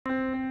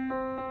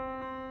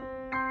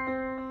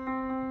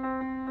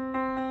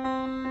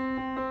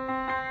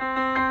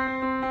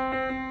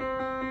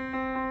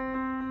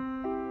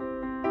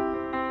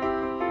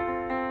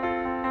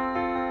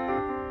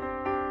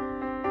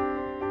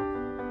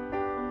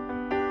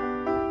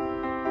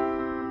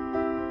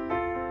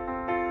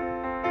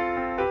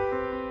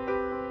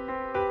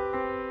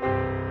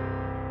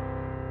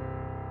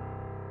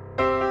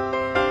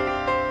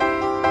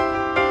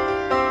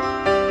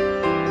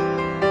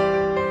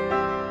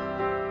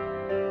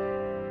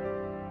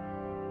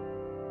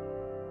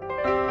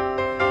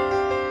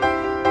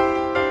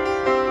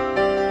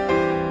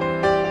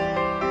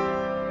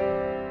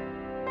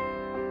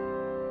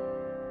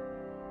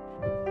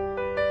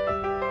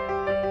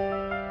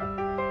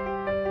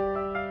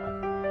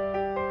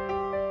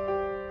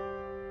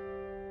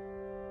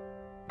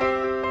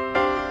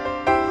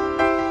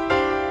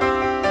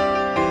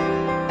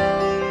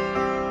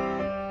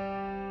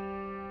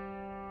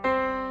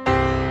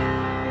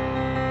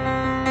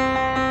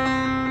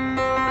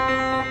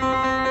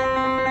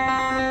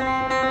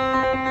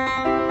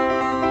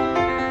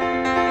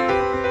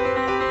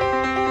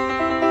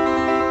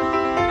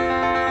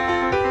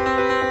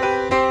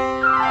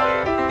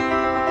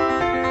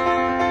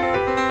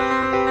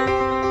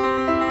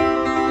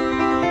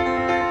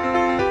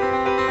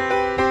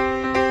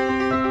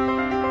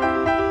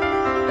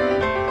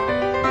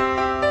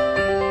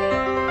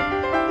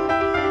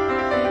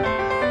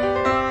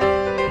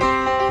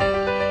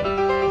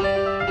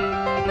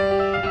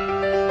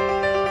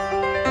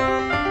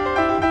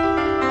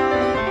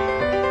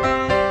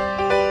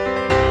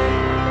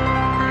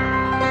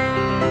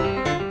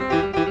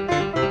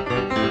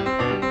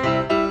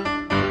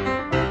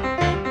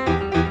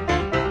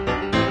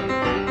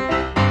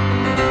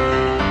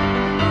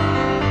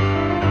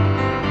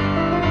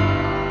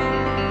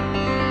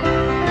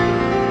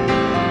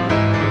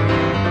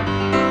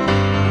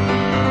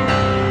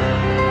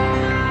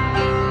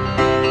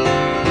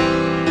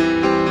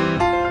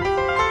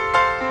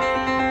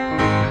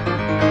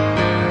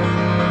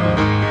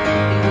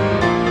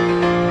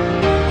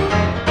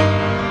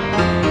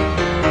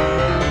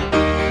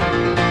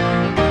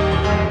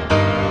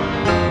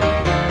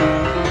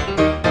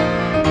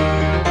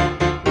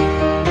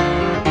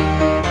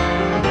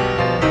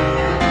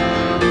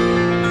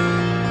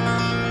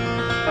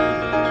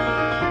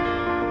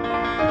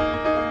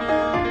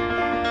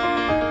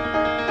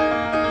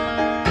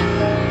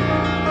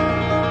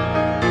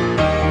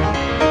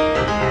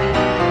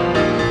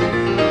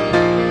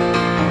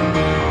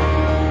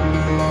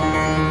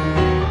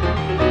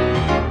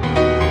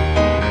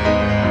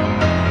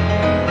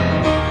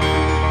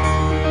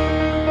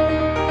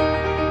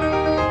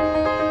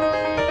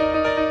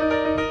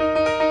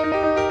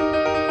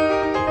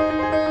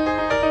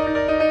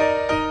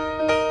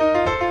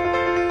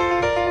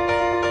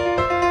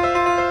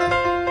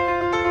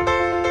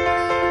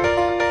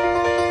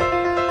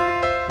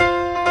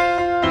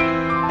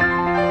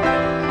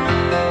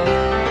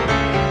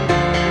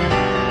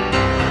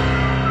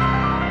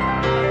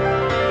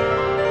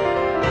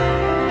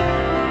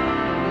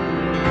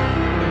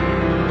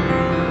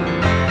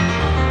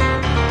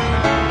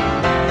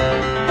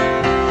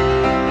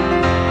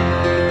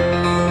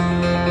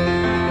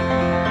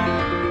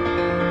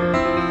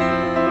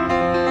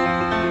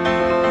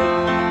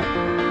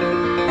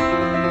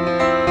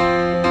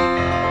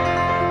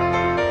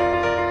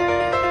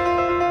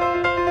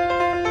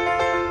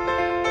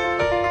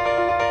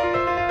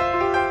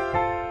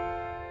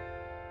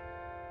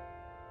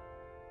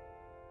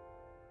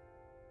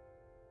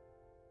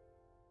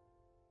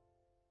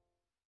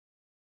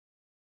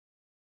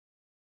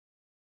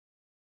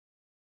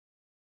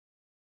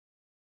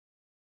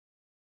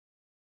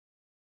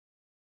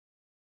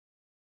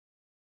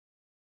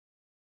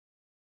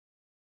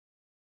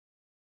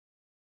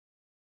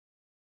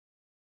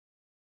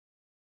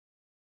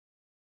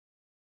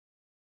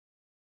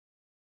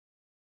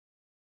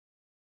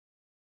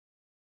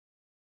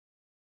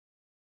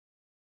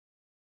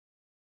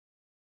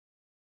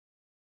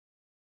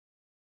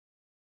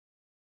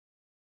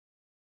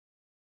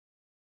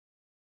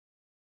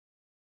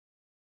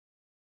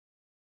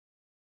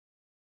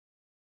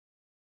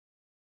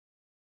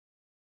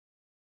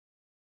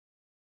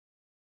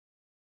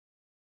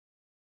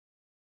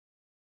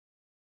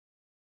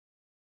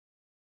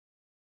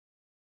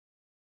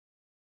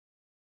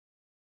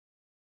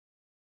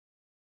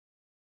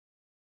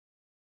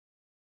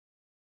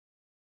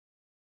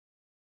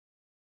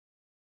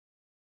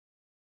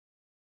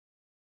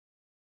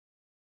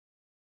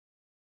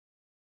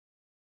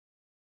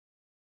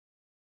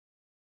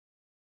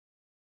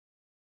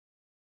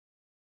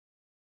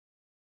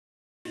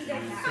I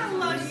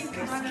love you,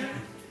 Connor.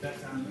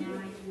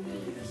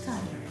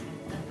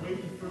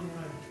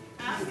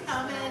 I'm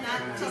coming.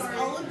 I just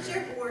owned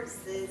your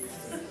horses.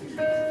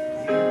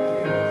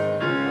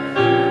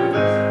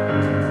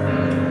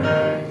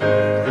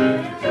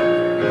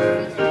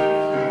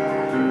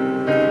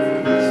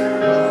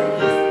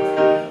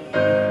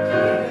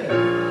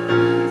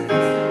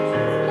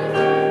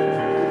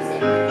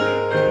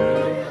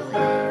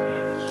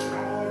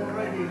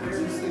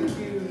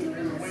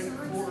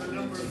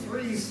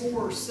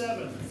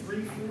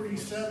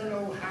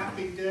 Oh,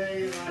 happy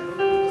day, and I hope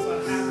it was a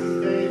happy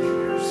day that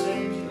you're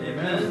saved.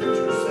 Amen. That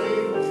you're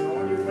saved, when you're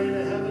on your way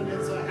to heaven,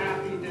 it's a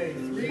happy day.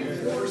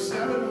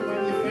 347, and when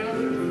you found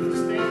it, you can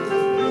stand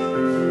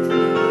with me.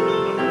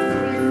 Number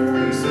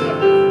 347.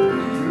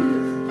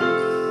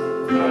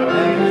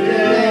 Happy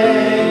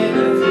day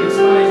that fixed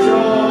my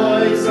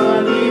choice on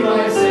thee,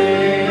 my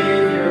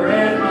Savior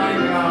and my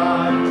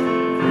God.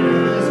 Hear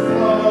this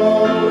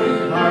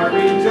glowing heart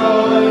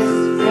rejoice,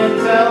 and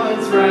tell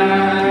its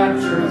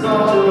raptures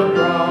all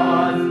abroad.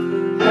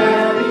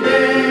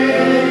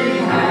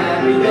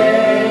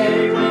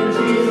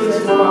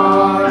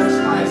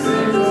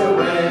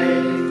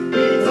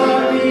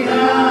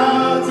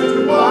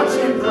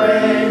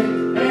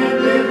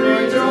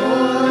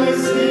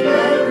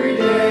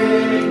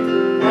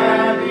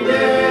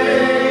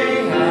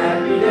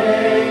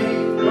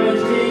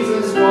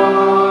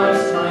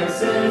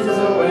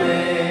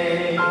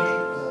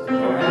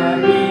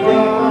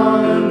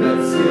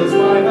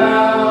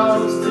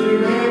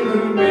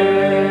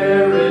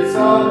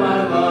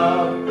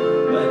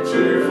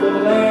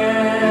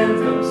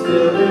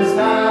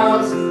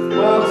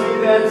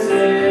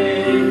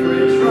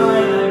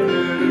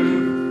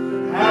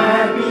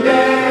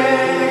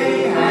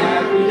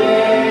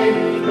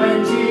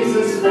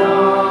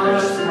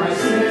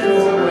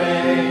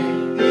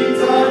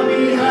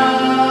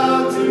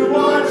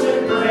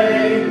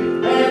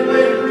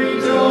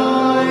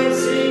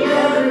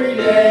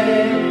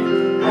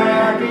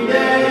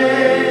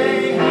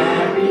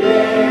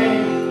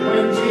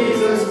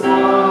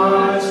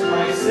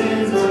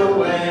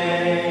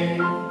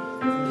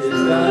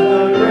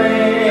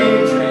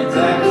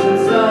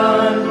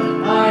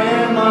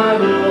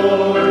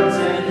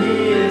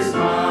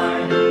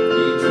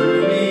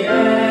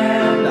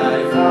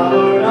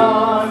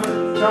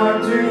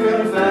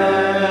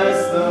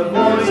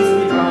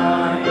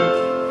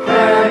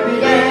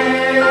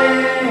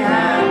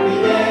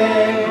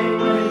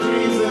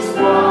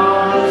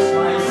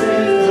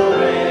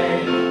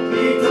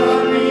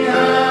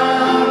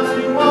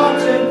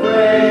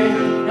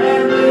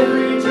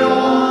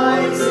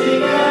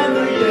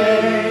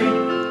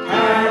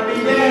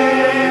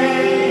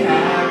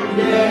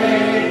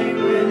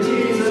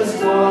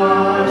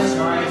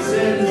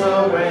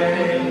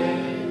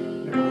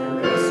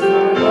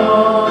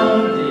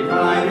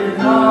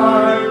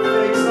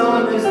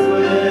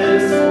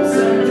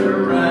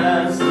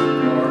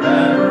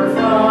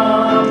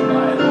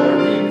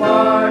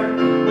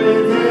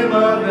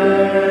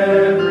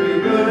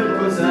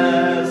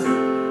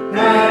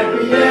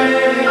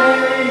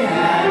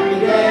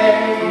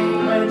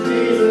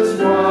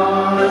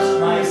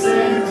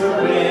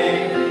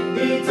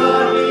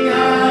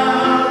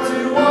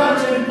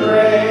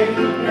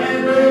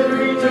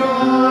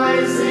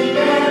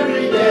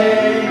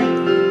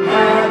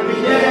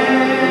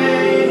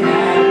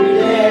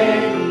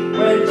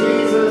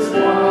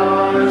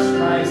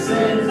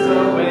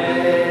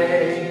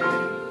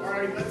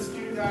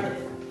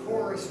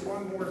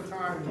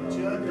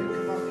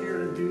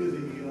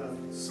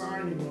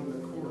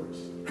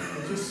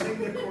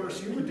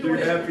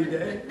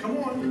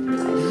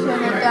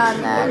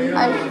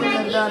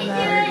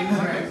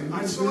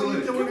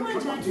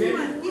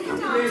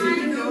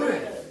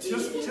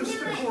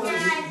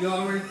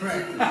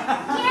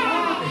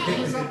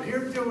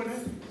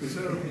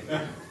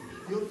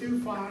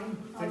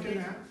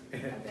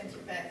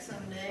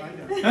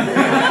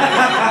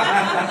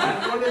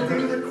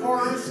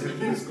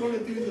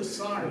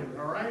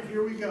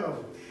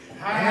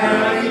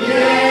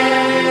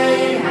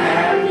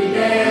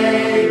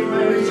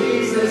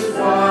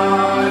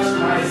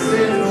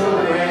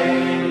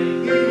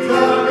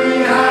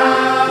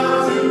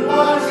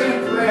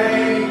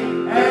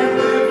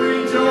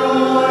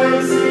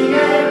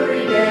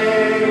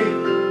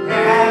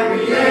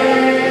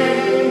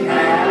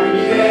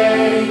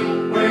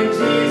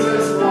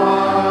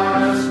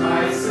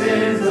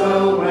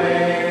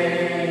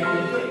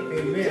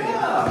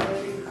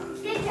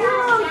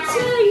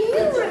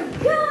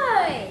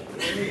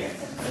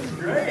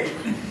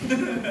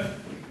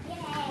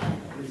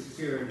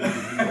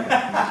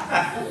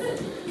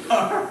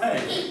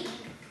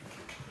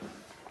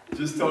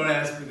 Just don't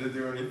ask me to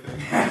do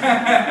anything.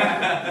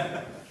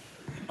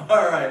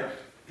 All right.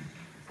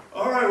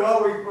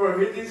 Well,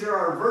 these are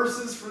our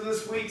verses for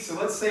this week, so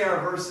let's say our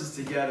verses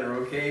together,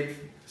 okay?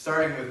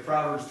 Starting with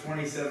Proverbs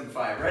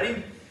 27:5.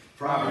 Ready?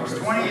 Proverbs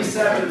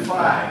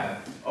 27:5.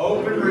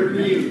 Open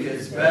rebuke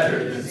is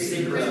better than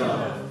secret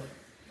love.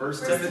 1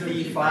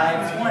 Timothy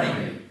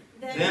 5:20.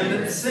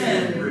 Them that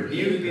sin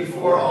rebuke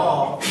before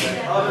all,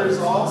 that others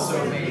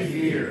also may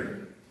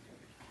fear.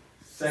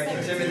 2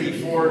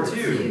 Timothy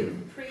 4:2.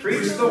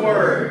 Preach the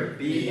word,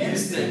 be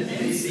instant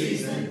in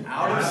season,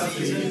 out of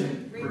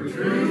season,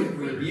 reprove,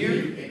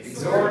 rebuke,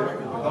 exhort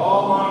with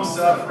all long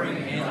suffering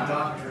and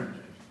doctrine.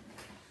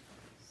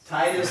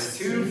 Titus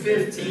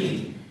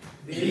 2:15.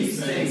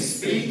 These things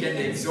speak and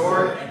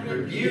exhort and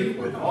rebuke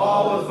with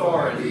all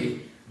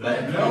authority,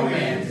 let no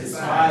man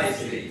despise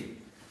thee.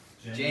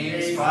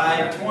 James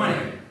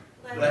 5:20.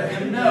 Let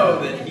him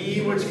know that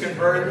he which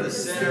converteth the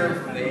sinner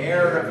from the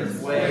error of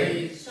his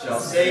way shall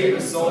save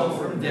a soul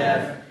from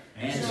death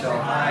and shall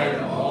hide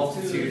a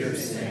multitude of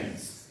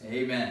sins.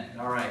 Amen.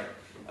 All right.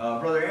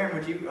 Brother Aaron,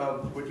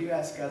 would you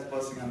ask God's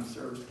blessing on the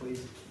service,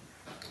 please?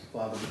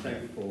 Father, we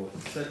thank you for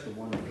such a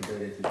wonderful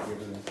day that you've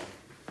given us.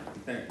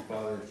 We thank you,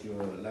 Father, that you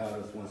allowed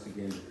us once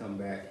again to come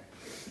back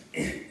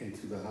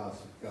into the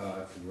house of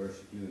God to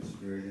worship you in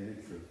spirit and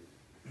in truth.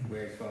 We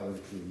ask, Father,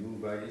 that you would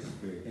move by your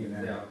spirit.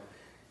 Amen.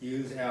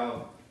 Use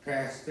our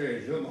pastor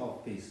as your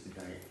mouthpiece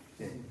tonight,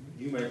 that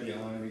you may be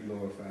honored and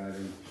glorified,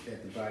 and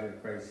that the body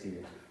of Christ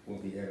here will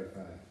be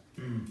edified.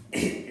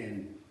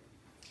 And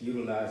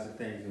utilize the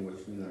things in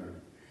which we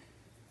learn.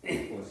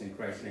 For it's in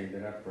Christ's name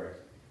that I pray.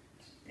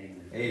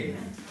 Amen.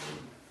 Amen.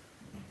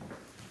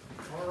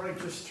 All right,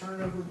 just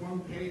turn over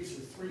one page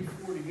to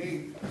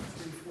 348.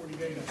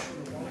 348, I should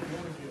have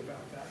warned you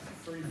about that.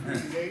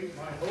 348,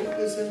 my hope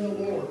is in the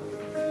Lord.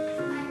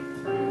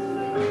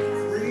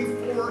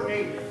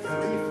 348,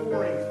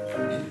 348.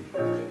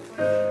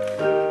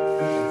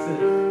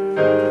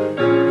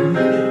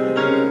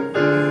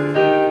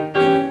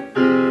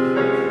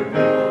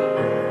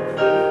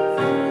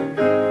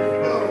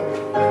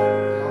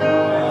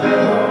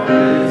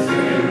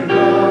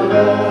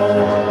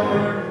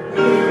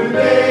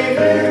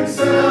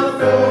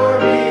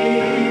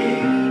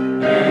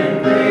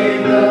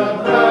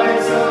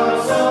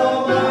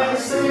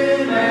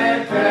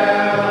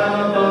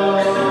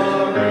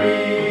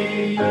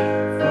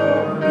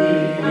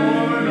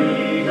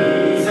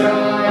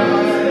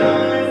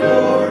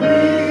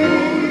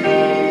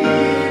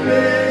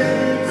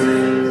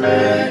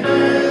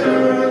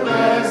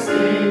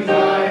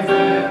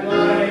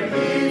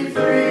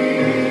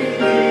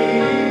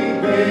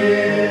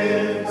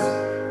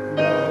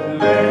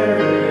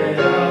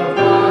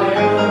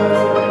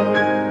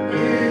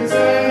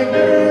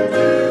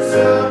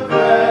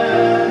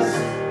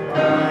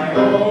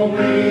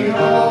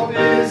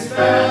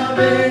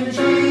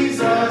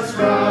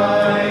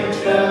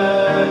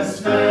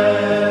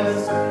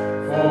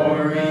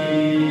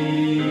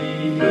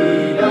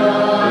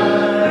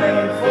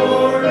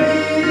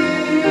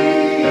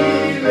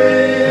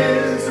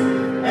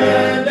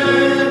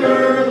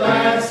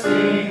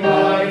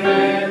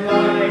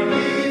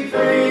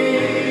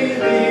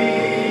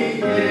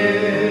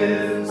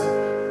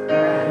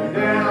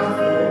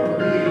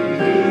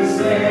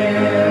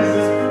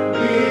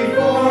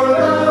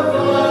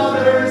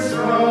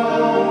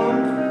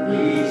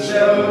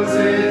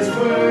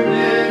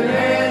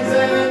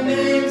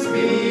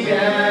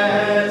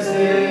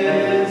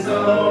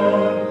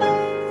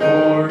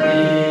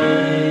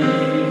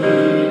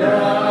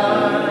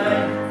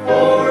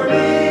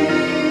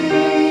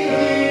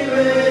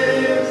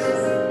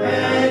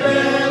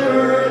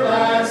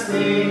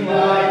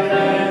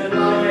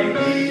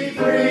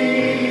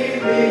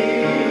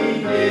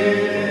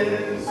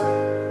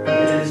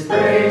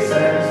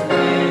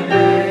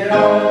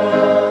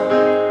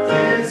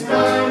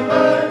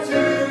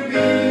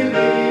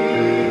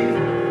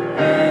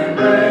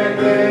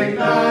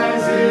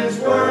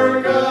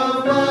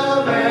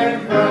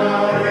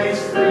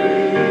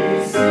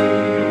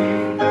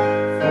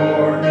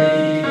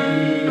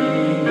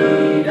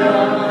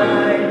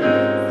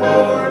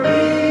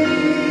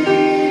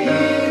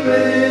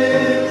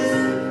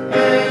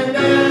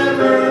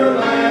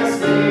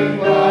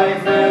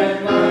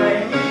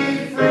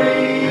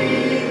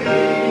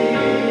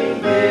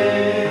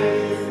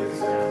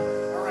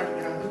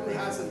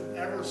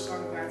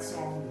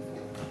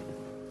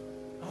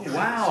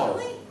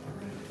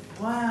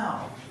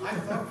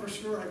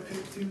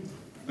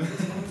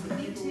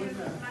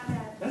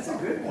 That's a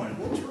good one.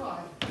 We'll try.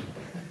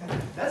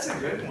 That's a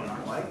good one.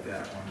 I like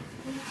that one.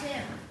 Me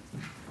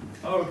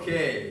too.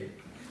 Okay.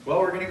 Well,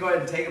 we're going to go ahead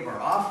and take up our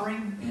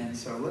offering. And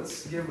so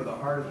let's give with a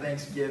heart of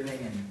thanksgiving.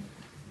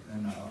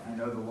 And I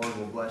know the Lord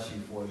will bless you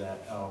for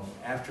that.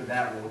 After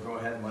that, we'll go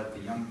ahead and let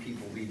the young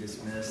people be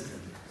dismissed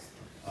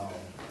and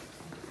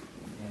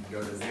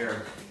go to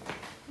their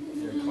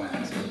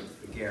class,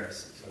 the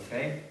Garrisons.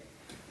 Okay?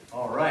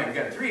 All right. We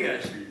got 3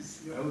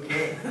 ushers.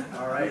 Okay.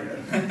 All right.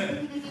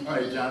 All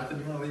right, Jonathan,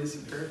 you want to lead us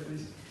in prayer,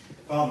 please?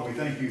 Father, we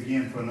thank you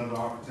again for another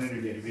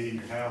opportunity to be in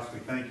your house. We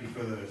thank you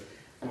for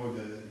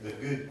the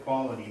good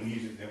quality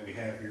music that we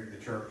have here at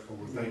the church.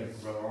 We thank you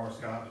for Brother R.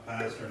 Scott, the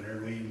pastor, and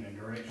their leading and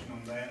direction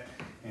on that.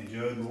 And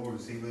Judd, Lord,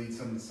 as he leads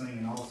some of the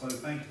singing also.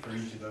 Thank you for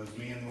each of those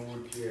men,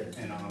 Lord. Yes.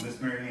 And Miss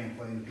Mary Ann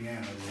playing the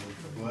piano, Lord,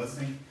 for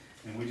blessing.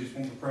 And we just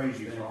want to praise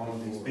you for all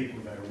of these people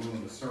that are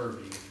willing to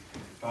serve you.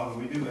 Father,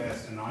 we do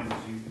ask tonight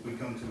as we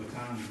come to a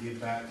time to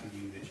give back to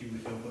you, that you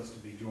would help us to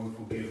be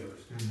joyful givers.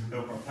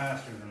 Help our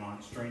pastor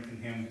tonight,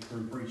 strengthen him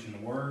through preaching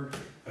the word.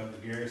 Help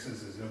the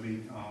Garrisons as they'll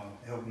be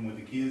helping with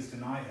the kids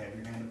tonight. Have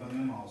your hand upon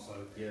them also.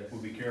 Yes.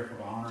 We'll be careful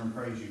to honor and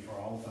praise you for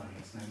all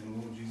things. In the name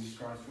of the Lord Jesus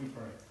Christ we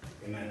pray.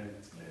 Amen.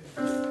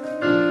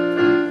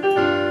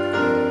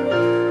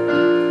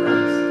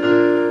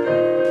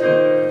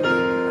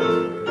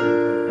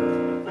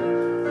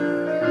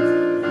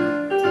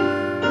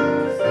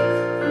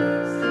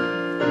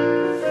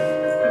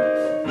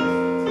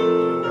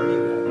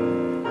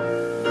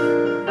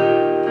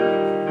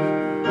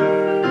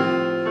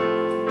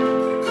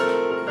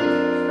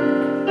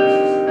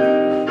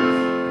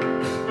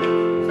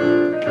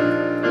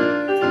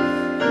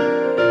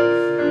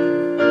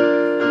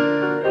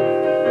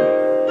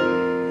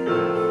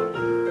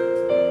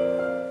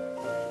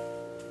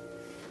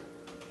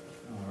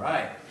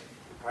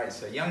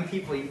 So young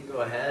people, you can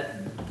go ahead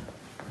and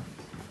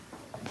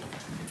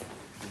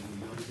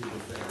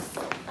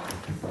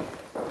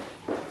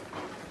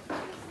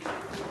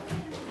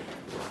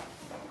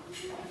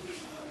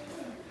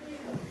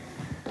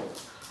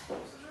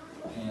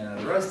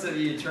the rest of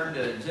you turn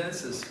to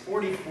Genesis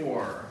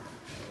 44.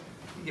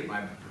 Let me get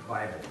my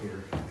Bible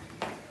here.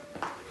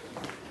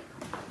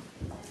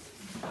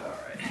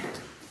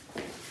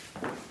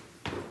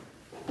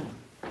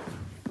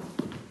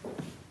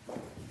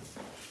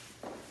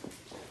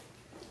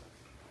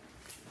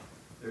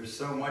 There's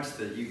so much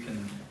that you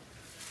can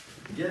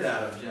get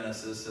out of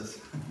Genesis.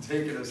 It's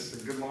taken us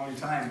a good long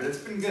time, but it's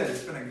been good.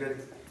 It's been a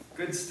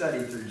good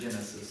study through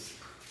Genesis.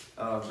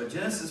 But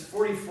Genesis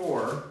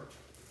 44,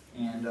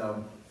 and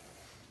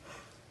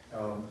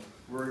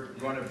we're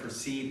going to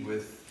proceed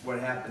with what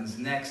happens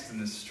next in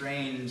this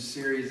strange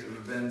series of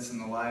events in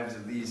the lives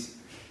of these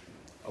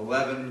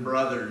 11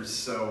 brothers.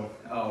 So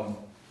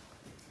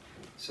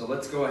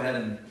let's go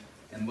ahead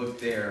and look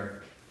there.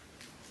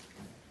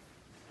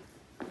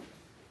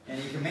 And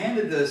he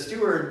commanded the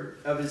steward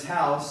of his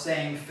house,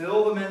 saying,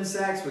 "Fill the men's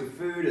sacks with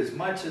food as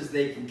much as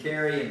they can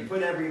carry, and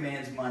put every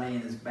man's money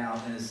in his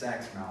mouth, in his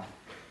sack's mouth.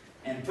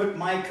 And put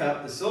my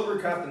cup, the silver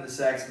cup, in the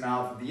sack's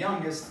mouth of the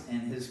youngest,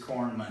 and his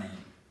corn money."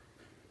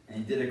 And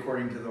he did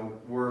according to the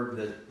word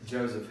that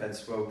Joseph had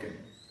spoken.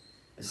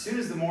 As soon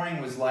as the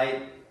morning was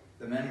light,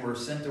 the men were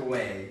sent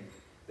away,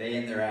 they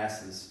and their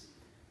asses.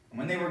 And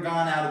when they were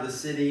gone out of the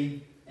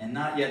city, and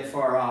not yet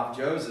far off,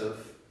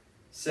 Joseph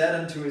said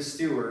unto his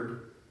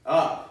steward,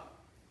 "Up,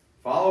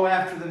 follow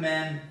after the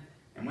men,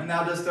 and when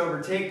thou dost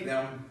overtake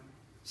them,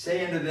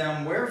 say unto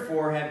them,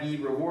 Wherefore have ye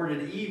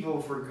rewarded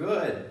evil for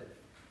good?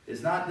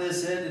 Is not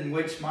this it in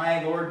which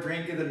my Lord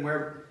drinketh,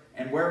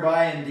 and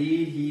whereby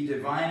indeed he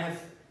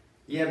divineth?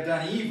 Ye have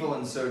done evil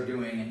in so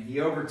doing." And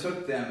he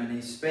overtook them, and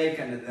he spake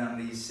unto them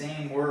these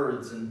same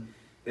words. And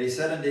they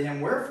said unto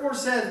him, "Wherefore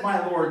saith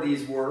my Lord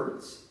these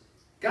words?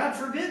 God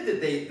forbid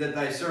that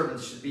thy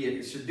servants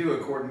should do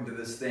according to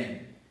this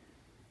thing.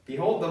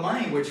 Behold, the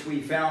money which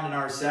we found in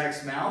our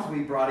sack's mouth we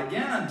brought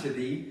again unto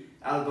thee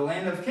out of the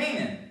land of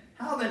Canaan.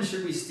 How then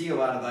should we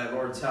steal out of thy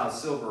Lord's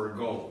house silver or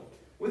gold?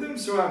 With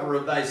whomsoever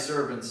of thy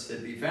servants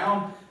it be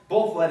found,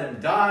 both let him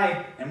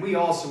die, and we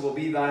also will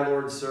be thy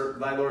Lord's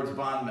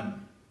bondmen.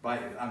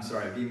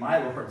 Be my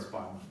Lord's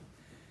bondmen."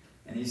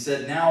 And he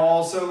said, "Now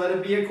also let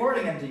it be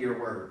according unto your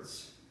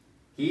words.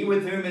 He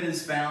with whom it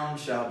is found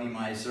shall be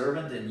my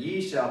servant, and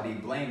ye shall be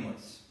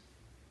blameless."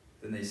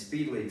 Then they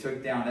speedily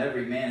took down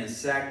every man his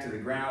sack to the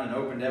ground, and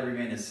opened every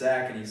man his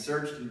sack, and he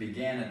searched and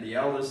began at the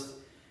eldest,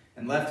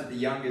 and left at the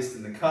youngest,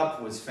 and the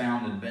cup was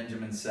found in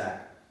Benjamin's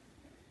sack.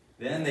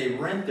 Then they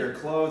rent their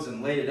clothes,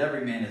 and laid at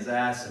every man his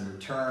ass, and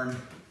returned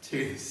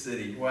to the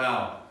city.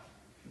 Wow.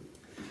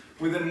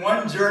 Within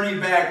one journey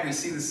back, we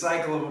see the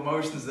cycle of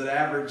emotions that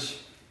average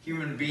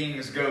human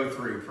beings go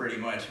through, pretty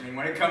much. I mean,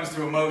 when it comes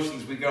to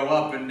emotions, we go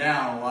up and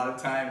down a lot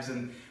of times,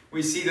 and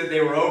we see that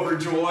they were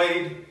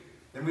overjoyed.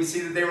 Then we see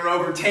that they were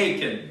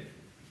overtaken,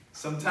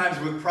 sometimes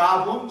with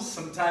problems,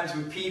 sometimes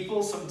with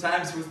people,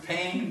 sometimes with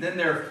pain. Then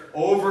they're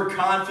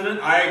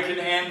overconfident. I can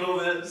handle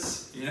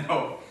this.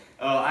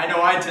 I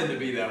know I tend to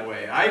be that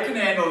way. I can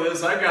handle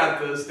this. I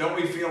got this. Don't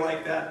we feel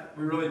like that?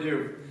 We really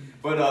do.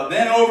 But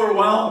then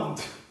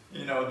overwhelmed.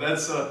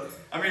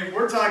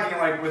 We're talking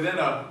like within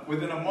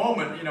a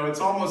moment.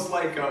 It's almost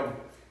like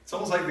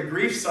the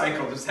grief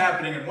cycle just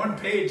happening in one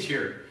page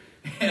here,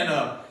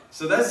 and.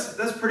 So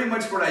that's pretty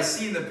much what I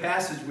see in the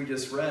passage we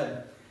just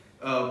read.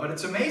 But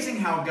it's amazing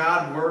how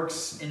God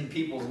works in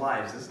people's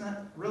lives, isn't it?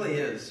 It really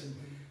is.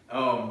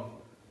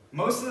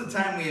 Most of the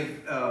time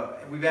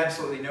we've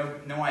absolutely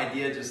no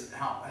idea just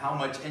how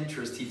much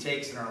interest he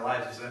takes in our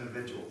lives as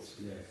individuals.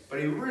 Yes.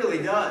 But he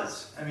really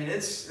does. I mean,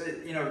 it's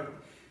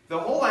the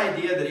whole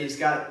idea that he's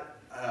got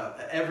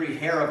every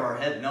hair of our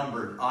head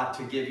numbered ought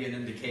to give you an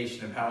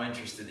indication of how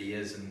interested he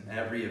is in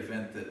every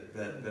event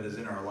that is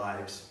in our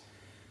lives.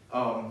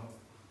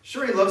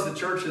 Sure, he loves the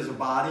church as a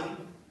body,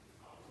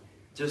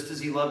 just as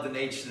he loved the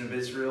nation of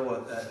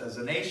Israel as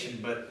a nation,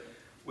 but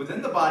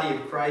within the body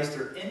of Christ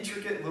are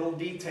intricate little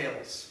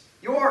details.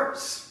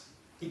 Yours,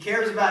 He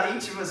cares about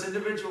each of us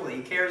individually.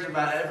 He cares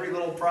about every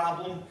little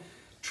problem,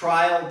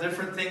 trial,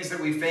 different things that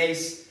we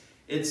face.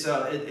 It's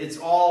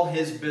all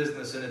His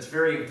business, and it's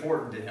very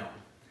important to Him.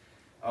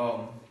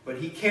 But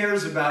He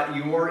cares about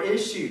your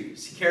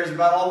issues. He cares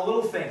about all the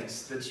little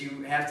things that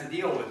you have to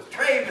deal with.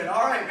 Traven,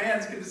 all right, man,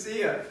 it's good to see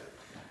you.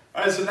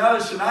 All right, so now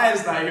that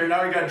Shania's not here,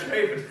 now we got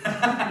Traven.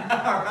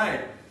 All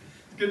right,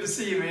 it's good to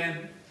see you,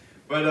 man.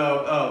 But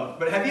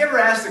have you ever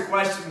asked the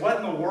question, what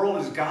in the world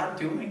is God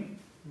doing?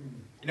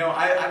 You know,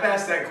 I've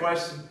asked that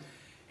question,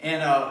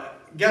 and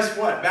guess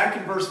what? Back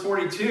in verse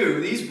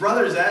 42, these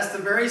brothers asked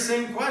the very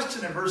same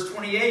question. In verse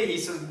 28, he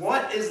says,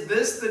 what is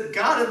this that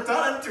God hath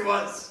done unto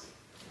us?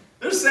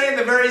 They're saying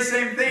the very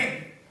same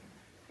thing.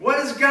 What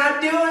is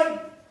God doing?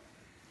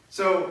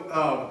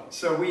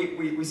 So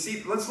we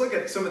see, let's look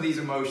at some of these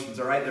emotions,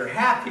 all right? They're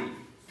happy,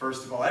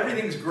 first of all.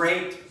 Everything's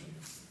great.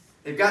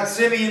 They've got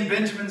Simeon,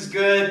 Benjamin's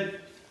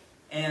good,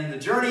 and the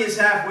journey is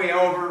halfway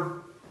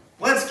over.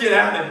 Let's get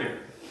out of here,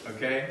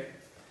 okay?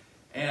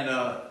 And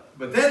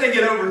but then they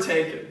get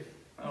overtaken.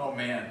 Oh,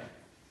 man.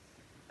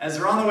 As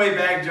they're on the way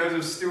back,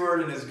 Joseph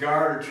Stewart and his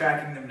guard are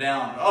tracking them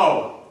down.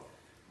 Oh,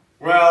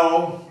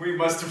 well, we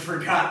must have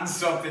forgotten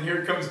something.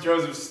 Here comes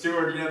Joseph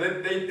Stewart. You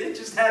know, they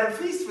just had a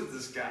feast with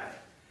this guy.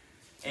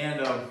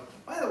 And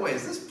by the way,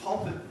 is this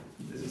pulpit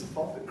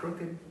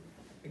crooked?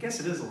 I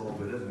guess it is a little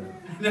bit,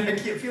 isn't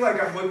it? I feel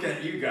like I'm looking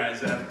at you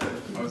guys after.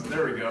 Oh,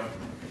 there we go.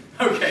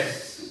 Okay.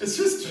 It's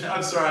just,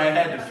 I'm sorry, I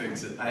had to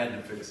fix it.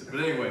 But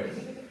anyway.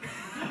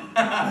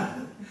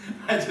 I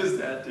just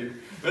had to.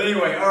 But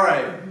anyway, all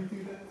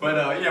right.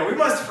 But yeah, we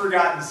must have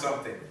forgotten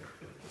something.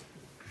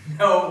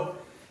 No.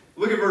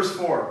 Look at verse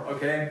 4,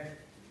 okay?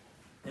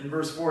 In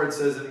verse 4 it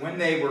says, and when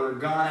they were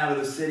gone out of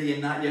the city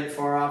and not yet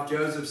far off,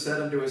 Joseph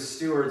said unto his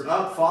stewards,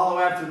 up, follow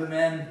after the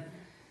men.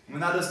 When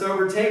thou dost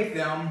overtake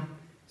them,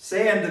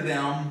 say unto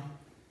them,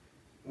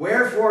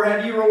 wherefore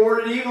have ye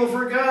rewarded evil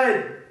for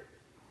good?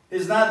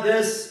 Is not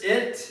this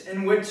it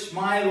in which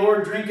my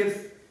Lord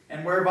drinketh,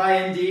 and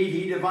whereby indeed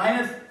he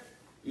divineth?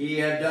 Ye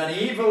have done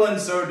evil in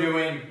so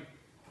doing.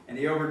 And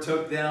he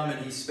overtook them,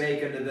 and he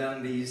spake unto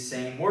them these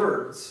same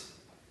words.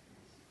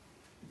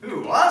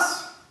 Who,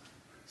 us?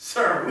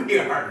 Sir, we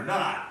are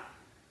not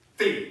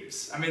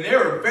thieves. I mean, they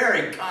were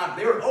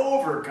they were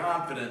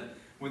overconfident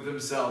with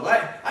themselves.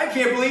 I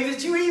can't believe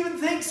that you even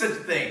think such a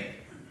thing.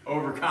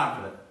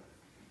 Overconfident.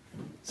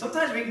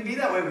 Sometimes we can be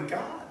that way with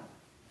God.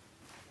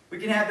 We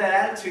can have that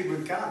attitude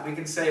with God. We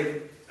can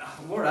say, oh,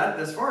 Lord,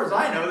 as far as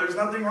I know, there's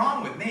nothing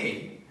wrong with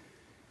me.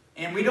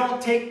 And we don't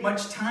take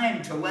much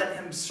time to let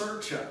Him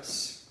search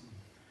us.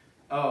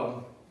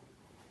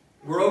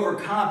 We're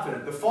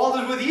overconfident. The fault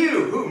is with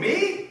you. Who,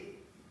 me?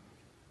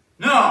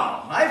 No,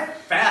 I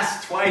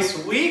fast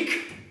twice a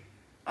week.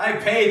 I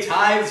pay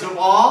tithes of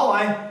all.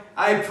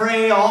 I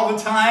pray all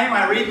the time.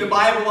 I read the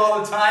Bible all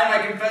the time.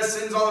 I confess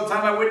sins all the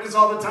time. I witness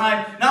all the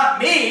time. Not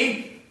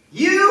me.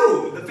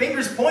 You. The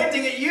finger's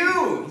pointing at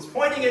you. He's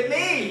pointing at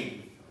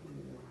me.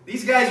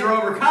 These guys are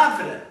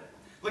overconfident.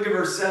 Look at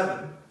verse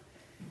 7.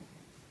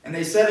 And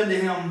they said unto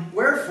him,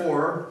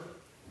 Wherefore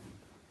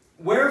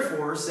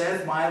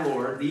saith my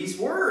Lord these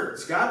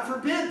words? God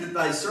forbid that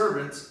thy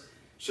servants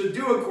should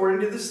do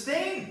according to this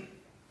thing.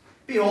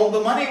 Behold,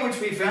 the money which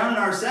we found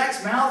in our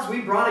sacks' mouths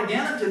we brought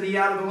again unto thee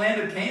out of the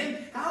land of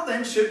Canaan. How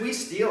then should we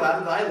steal out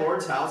of thy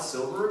Lord's house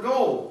silver or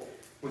gold?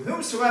 With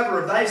whomsoever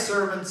of thy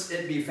servants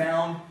it be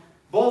found,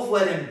 both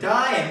let him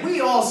die, and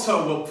we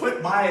also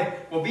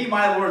will be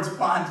my Lord's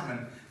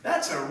bondmen.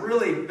 That's a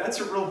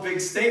real big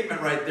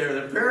statement right there.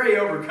 They're very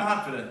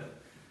overconfident.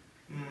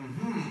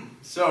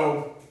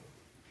 So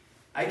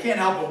I can't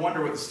help but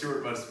wonder what the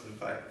steward must have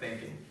been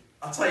thinking.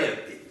 I'll tell you,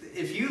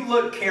 if you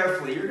look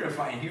carefully, you're going to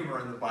find humor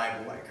in the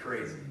Bible like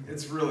crazy.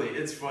 It's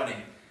funny.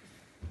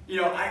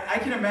 You know, I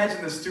can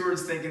imagine the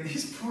stewards thinking,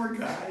 these poor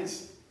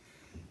guys,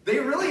 they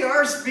really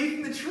are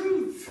speaking the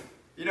truth.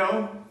 You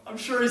know, I'm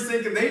sure he's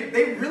thinking,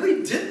 they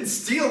really didn't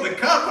steal the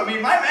cup. I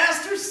mean, my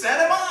master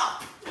set him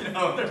up. You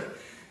know,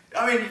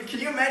 I mean, can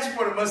you imagine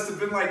what it must have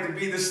been like to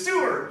be the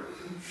steward?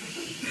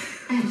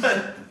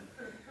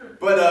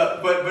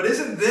 But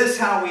isn't this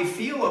how we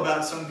feel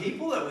about some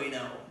people that we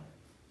know?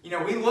 You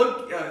know, we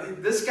look,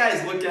 this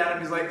guy's looking at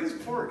him, he's like, these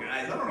poor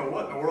guys, I don't know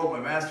what in the world my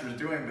master's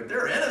doing, but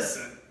they're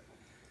innocent.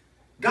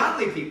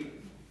 Godly people.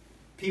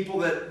 People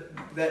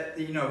that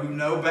you know, who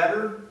know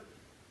better.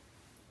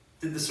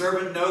 Did the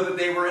servant know that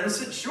they were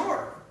innocent?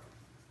 Sure.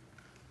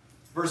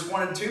 Verse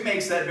 1 and 2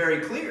 makes that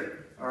very clear.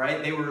 All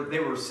right, they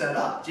were set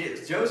up.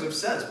 Joseph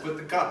says, put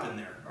the cup in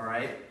there. All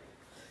right.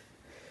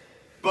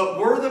 But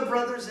were the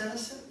brothers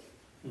innocent?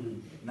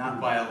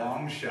 Not by a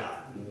long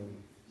shot.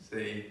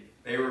 See,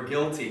 they were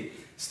guilty.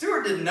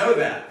 Steward didn't know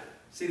that.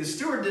 See, the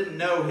steward didn't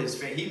know his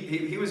fate.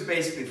 He was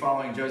basically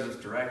following Joseph's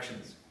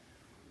directions.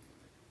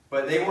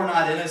 But they were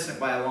not innocent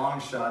by a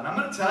long shot. And I'm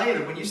going to tell you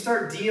that when you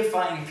start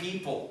deifying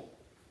people,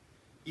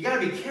 you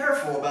got to be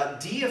careful about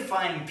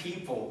deifying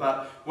people.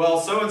 About, well,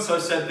 so-and-so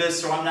said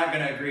this, so I'm not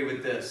going to agree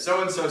with this.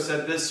 So-and-so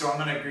said this, so I'm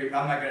not going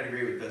to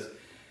agree with this.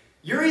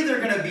 You're either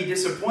going to be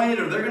disappointed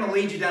or they're going to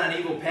lead you down an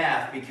evil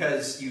path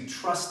because you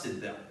trusted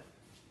them.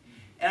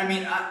 And I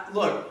mean,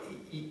 look,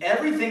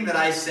 everything that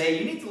I say,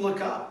 you need to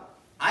look up.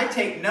 I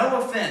take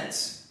no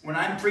offense when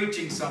I'm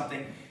preaching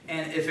something,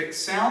 and if it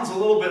sounds a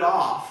little bit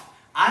off,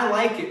 I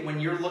like it when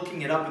you're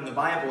looking it up in the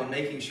Bible and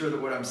making sure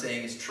that what I'm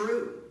saying is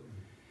true.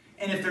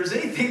 And if there's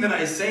anything that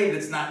I say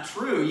that's not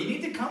true, you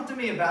need to come to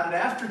me about it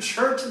after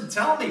church and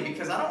tell me,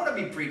 because I don't want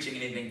to be preaching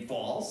anything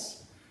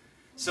false.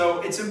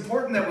 So it's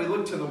important that we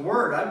look to the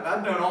Word.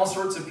 I've known all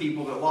sorts of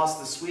people that lost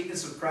the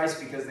sweetness of Christ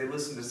because they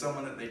listened to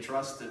someone that they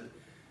trusted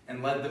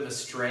and led them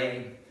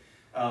astray.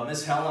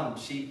 Miss Helen,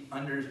 she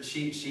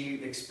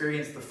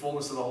experienced the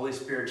fullness of the Holy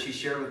Spirit. She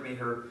shared with me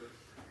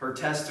her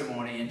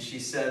testimony, and she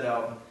said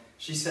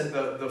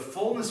the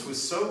fullness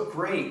was so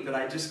great that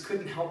I just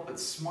couldn't help but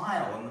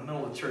smile in the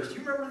middle of the church. Do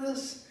you remember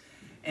this?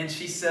 And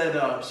she said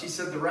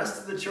the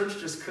rest of the church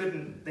just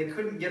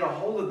couldn't get a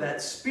hold of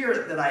that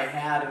spirit that I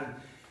had, and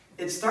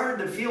it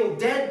started to feel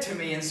dead to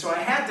me, and so I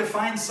had to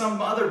find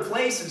some other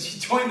place, and she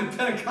joined the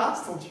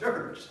Pentecostal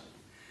church.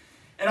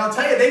 And I'll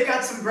tell you, they've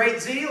got some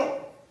great zeal.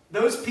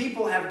 Those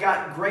people have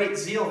got great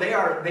zeal. They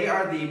are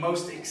the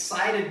most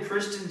excited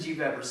Christians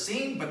you've ever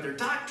seen, but their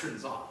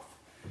doctrine's off.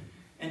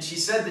 And she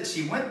said that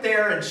she went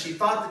there and she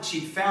thought that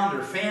she'd found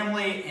her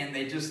family, and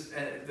they just,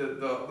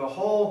 the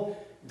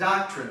whole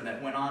doctrine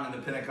that went on in the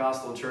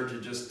Pentecostal church,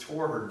 it just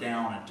tore her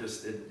down.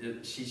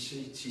 She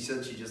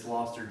said she just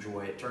lost her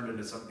joy. It turned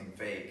into something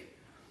fake.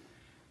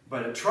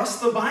 But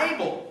trust the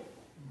Bible,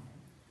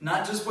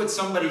 not just what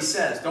somebody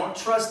says. Don't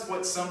trust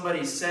what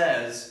somebody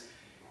says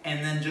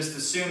and then just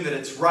assume that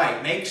it's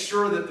right. Make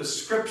sure that the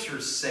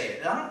Scriptures say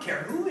it. I don't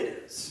care who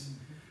it is.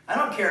 I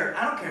don't care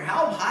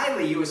how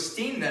highly you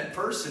esteem that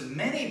person.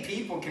 Many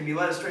people can be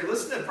led astray.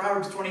 Listen to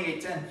Proverbs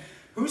 28:10.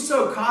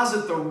 Whoso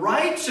causeth the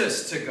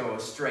righteous to go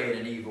astray in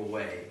an evil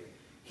way,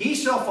 he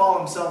shall fall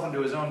himself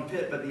into his own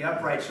pit, but the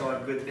upright shall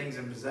have good things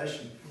in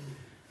possession.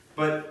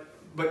 But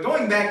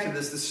going back to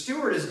this, the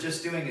steward is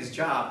just doing his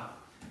job.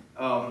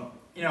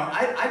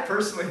 I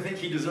personally think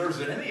he deserves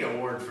an Emmy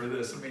Award for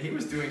this. I mean, he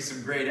was doing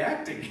some great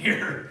acting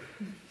here.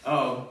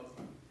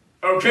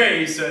 Okay,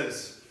 he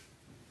says,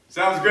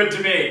 sounds good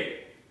to me.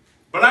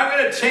 But I'm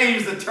going to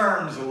change the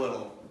terms a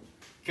little.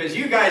 Because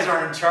you guys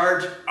aren't in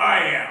charge, I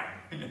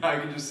am. I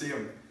can just see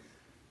him.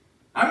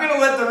 I'm going to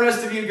let the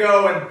rest of you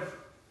go, and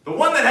the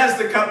one that has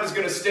the cup is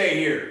going to stay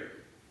here.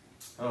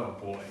 Oh,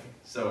 boy.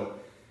 So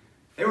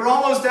they were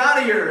almost out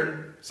of here,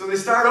 and so they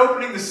start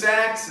opening the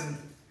sacks, and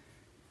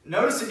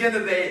notice again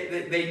that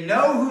they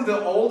know who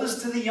the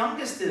oldest to the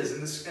youngest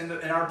is in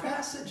our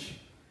passage.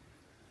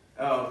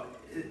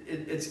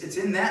 It's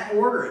in that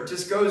order. It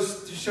just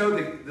goes to show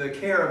the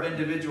care of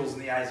individuals in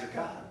the eyes of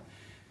God.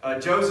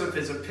 Joseph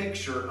is a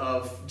picture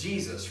of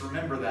Jesus.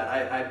 Remember that.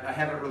 I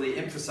haven't really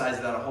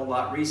emphasized that a whole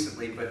lot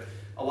recently, but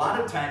a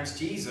lot of times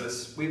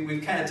Jesus,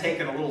 we've kind of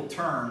taken a little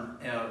turn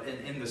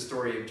in the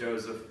story of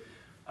Joseph,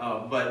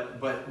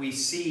 but we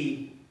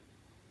see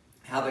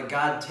how that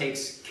God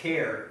takes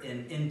care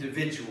in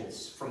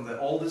individuals from the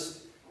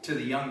oldest to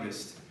the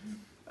youngest.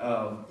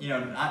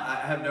 I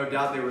have no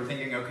doubt they were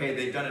thinking, okay,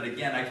 they've done it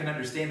again. I can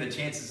understand the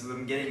chances of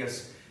them getting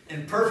us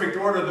in perfect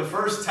order the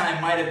first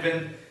time might have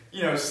been,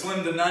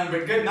 slim to none,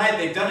 but good night,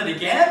 they've done it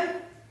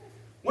again?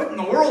 What in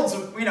the world's,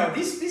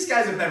 these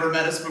guys have never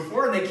met us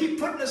before, and they keep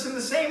putting us in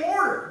the same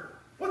order.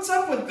 What's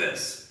up with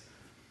this?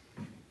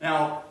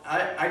 Now,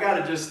 I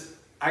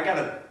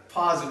gotta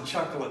pause and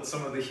chuckle at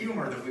some of the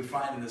humor that we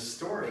find in this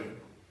story.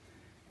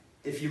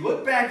 If you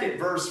look back at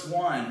verse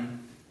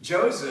 1,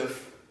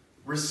 Joseph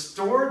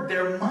restored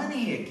their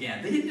money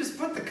again. They didn't just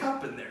put the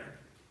cup in there.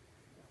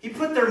 He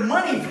put their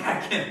money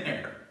back in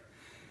there.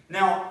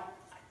 Now,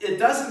 it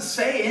doesn't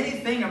say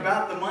anything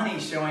about the money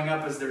showing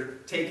up as they're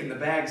taking the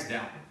bags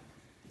down.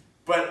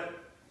 But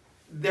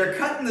they're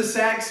cutting the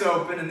sacks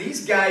open, and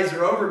these guys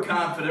are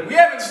overconfident. We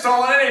haven't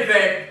stolen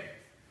anything.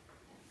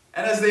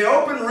 And as they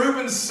open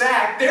Reuben's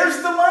sack, there's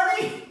the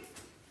money.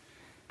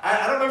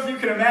 I don't know if you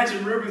can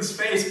imagine Reuben's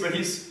face, but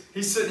he's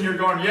sitting here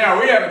going, yeah,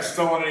 we haven't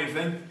stolen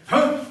anything.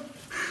 Huh?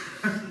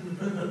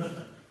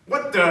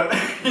 What the,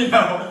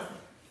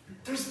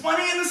 there's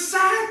money in the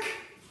sack.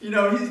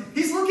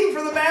 He's looking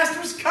for the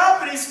master's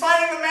cup, and he's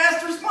finding the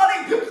master's money.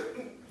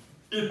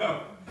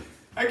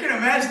 I can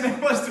imagine they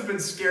must have been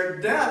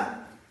scared to death.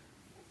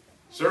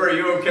 Sir, are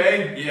you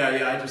okay?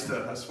 Yeah,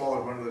 I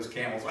swallowed one of those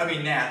camels.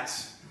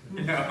 Gnats.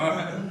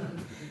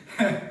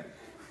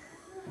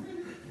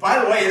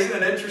 By the way,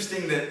 isn't it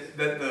interesting that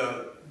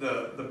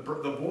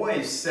the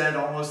boys said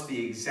almost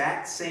the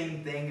exact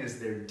same thing as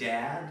their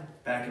dad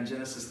back in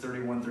Genesis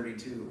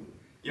 31:32.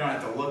 You don't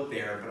have to look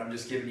there, but I'm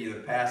just giving you the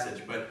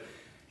passage. But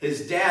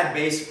his dad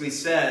basically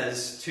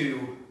says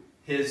to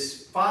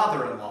his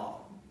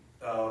father-in-law,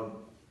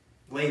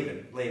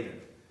 Laban.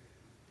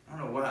 I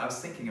don't know what, I was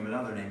thinking of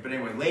another name, but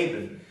anyway,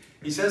 Laban.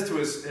 He says to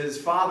his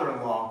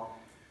father-in-law,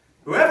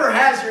 whoever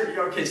has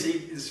your, okay,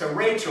 so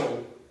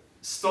Rachel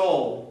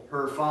stole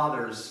her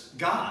father's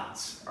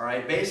gods, all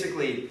right?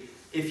 Basically,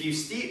 if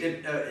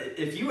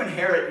you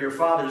inherit your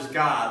father's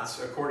gods,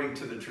 according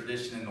to the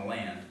tradition in the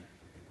land,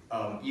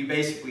 you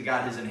basically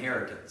got his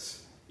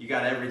inheritance. you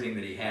got everything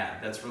that he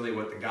had. That's really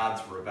what the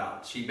gods were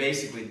about. She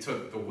basically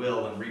took the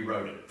will and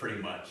rewrote it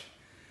pretty much.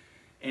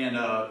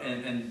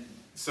 And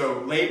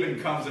so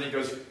Laban comes and he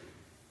goes,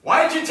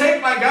 why did you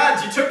take my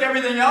gods? You took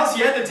everything else.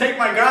 You had to take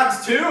my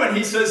gods too. And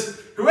he says,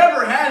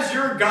 whoever has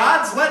your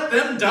gods, let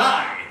them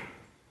die.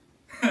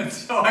 And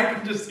so I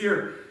can just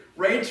hear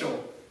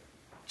Rachel,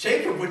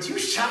 Jacob, would you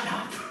shut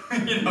up?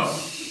 you know,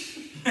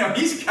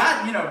 he's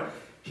got,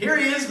 here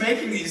he is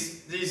making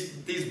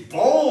these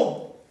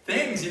bold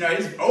things. He's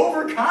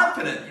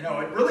overconfident.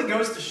 It really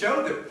goes to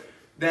show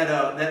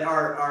that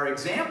our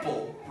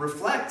example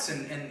reflects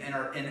and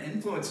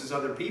influences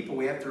other people.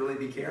 We have to really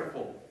be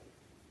careful.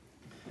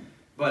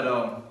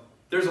 But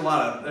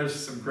there's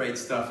some great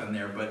stuff in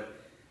there. But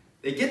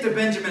they get to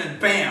Benjamin and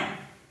bam,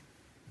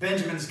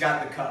 Benjamin's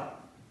got the cup.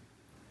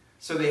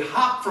 So they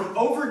hop from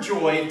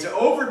overjoyed to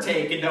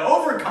overtaken to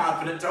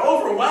overconfident to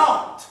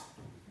overwhelmed.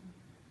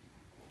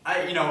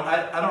 I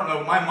don't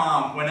know. My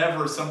mom,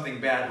 whenever something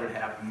bad would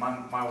happen,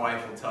 my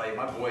wife will tell you.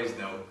 My boys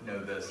know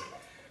this.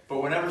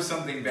 But whenever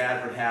something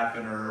bad would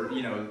happen, or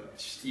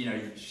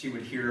she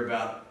would hear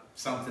about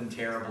something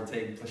terrible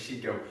taking place,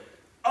 she'd go,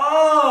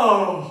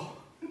 "Oh,"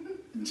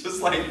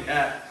 just like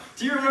that.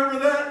 Do you remember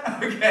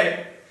that?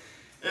 Okay.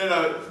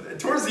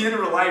 Towards the end of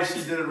her life,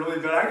 she did it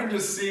really bad. I can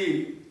just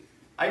see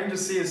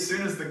as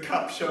soon as the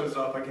cup shows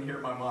up, I can hear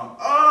my mom,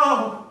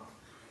 "Oh,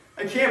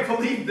 I can't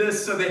believe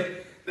this." So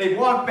they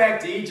walk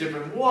back to Egypt,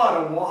 and what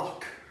a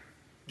walk,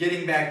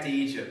 getting back to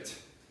Egypt.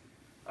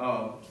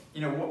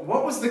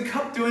 What was the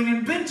cup doing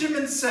in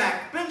Benjamin's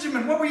sack?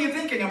 Benjamin, what were you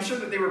thinking? I'm sure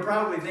that they were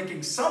probably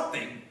thinking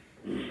something.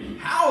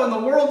 How in the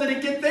world did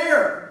it get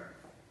there?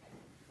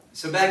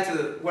 So back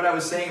to what I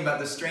was saying about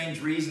the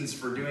strange reasons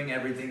for doing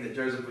everything that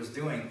Joseph was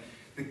doing.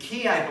 The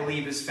key, I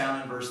believe, is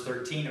found in verse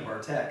 13 of our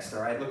text.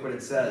 All right, look what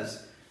it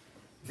says.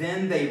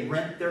 Then they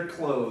rent their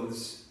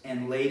clothes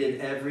and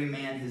laded every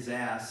man his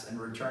ass and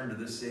returned to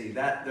the city.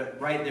 That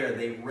right there,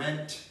 they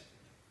rent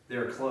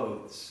their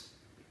clothes.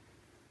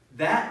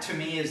 That, to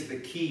me, is the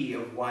key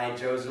of why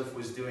Joseph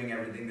was doing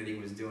everything that he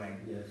was doing.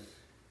 Yes.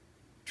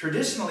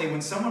 Traditionally,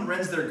 when someone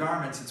rents their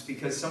garments, it's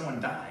because someone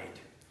died.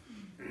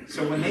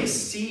 So when they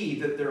see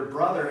that their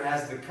brother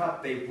has the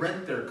cup, they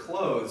rent their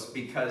clothes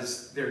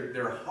because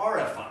they're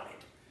horrified.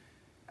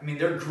 I mean,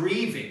 they're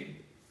grieving.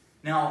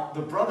 Now,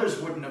 the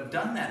brothers wouldn't have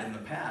done that in the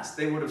past.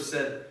 They would have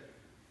said,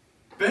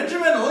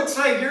 "Benjamin, it looks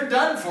like you're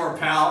done for,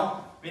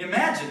 pal." I mean,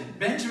 imagine,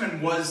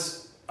 Benjamin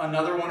was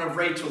another one of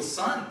Rachel's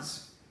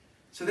sons.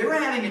 So they were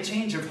having a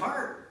change of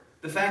heart.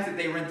 The fact that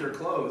they rent their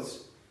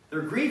clothes.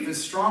 Their grief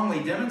is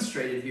strongly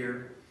demonstrated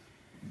here.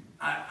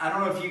 I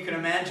don't know if you can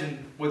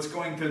imagine what's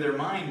going through their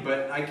mind,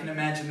 but I can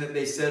imagine that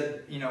they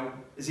said,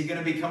 is he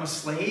going to become a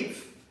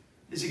slave?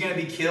 Is he going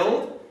to be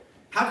killed?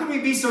 How can we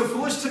be so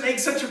foolish to make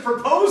such a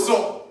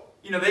proposal?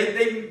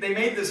 They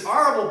made this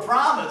horrible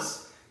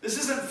promise. This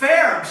isn't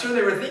fair. I'm sure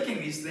they were thinking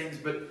these things,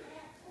 but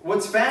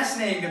what's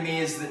fascinating to me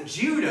is that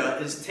Judah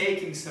is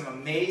taking some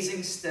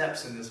amazing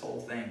steps in this whole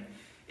thing.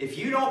 If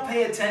you don't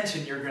pay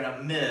attention, you're going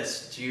to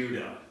miss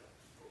Judah.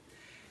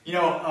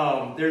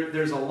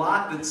 There's a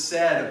lot that's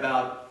said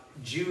about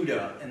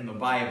Judah in the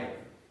Bible.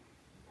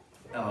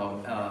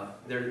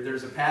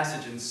 There's a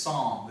passage in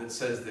Psalm that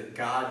says that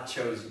God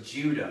chose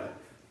Judah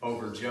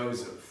over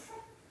Joseph.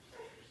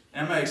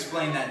 And I'm going to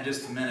explain that in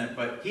just a minute,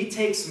 but he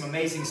takes some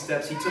amazing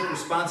steps. He took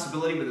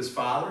responsibility with his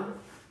father.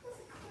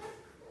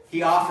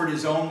 He offered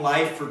his own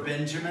life for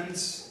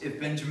Benjamin's if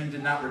Benjamin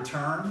did not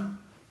return.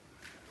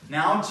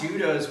 Now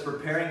Judah is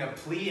preparing a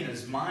plea in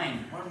his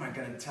mind. What am I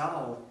going to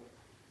tell?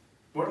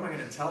 What am I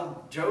going to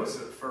tell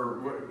Joseph?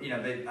 Or,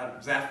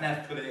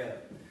 Zaphnath Paneah,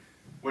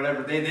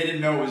 whatever. They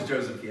didn't know it was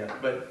Joseph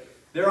yet. But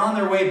they're on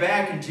their way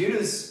back, and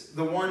Judah's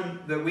the one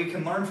that we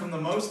can learn from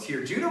the most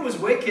here. Judah was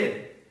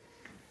wicked.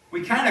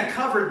 We kind of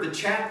covered the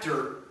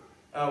chapter.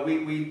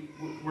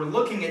 We're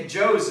looking at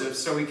Joseph,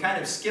 so we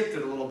kind of skipped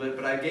it a little bit,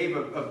 but I gave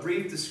a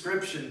brief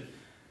description.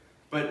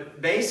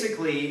 But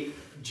basically,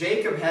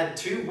 Jacob had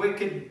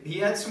he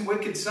had some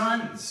wicked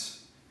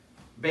sons.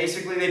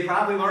 Basically, they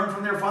probably learned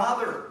from their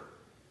father.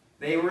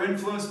 They were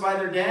influenced by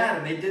their dad,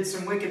 and they did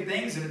some wicked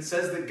things, and it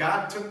says that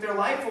God took their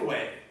life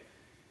away.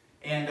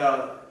 And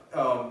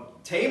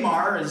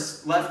Tamar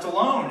is left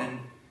alone, and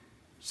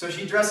so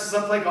she dresses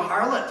up like a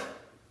harlot.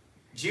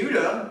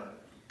 Judah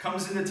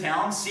comes into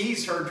town,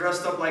 sees her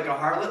dressed up like a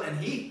harlot, and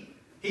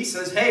he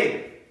says,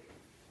 "Hey,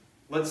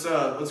 let's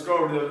go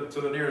over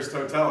to the nearest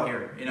hotel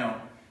here,"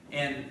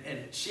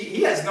 And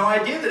he has no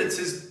idea that it's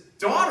his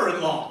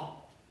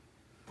daughter-in-law.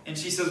 And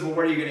she says, "Well,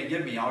 what are you going to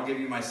give me? I'll give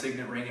you my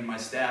signet ring and my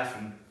staff,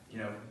 and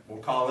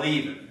we'll call it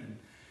even." And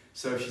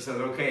so she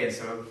says, "Okay." And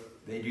so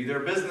they do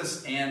their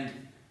business, and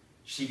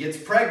she gets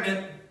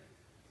pregnant.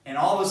 And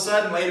all of a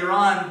sudden, later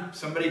on,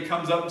 somebody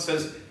comes up and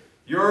says,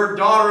 "Your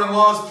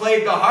daughter-in-law's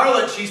played the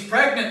harlot. She's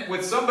pregnant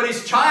with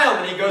somebody's child."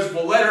 And he goes,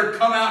 "Well, let her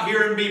come out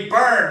here and be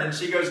burned." And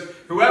she goes,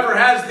 "Whoever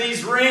has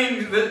these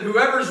rings,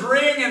 whoever's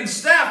ring and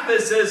staff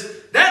this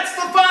is, that's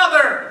the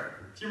father."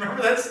 Do you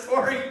remember that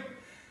story?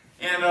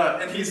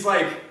 And he's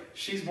like,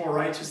 "She's more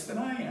righteous than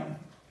I am."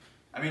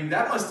 I mean,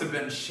 that must have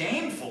been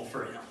shameful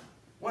for him.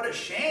 What a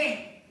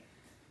shame.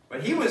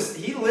 But he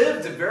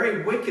lived a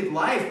very wicked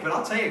life, but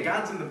I'll tell you,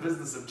 God's in the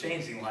business of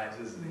changing lives,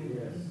 isn't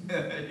he?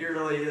 Yes. He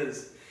really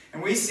is.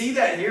 And we see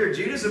that here.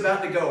 Judah's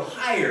about to go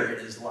higher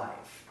in his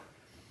life.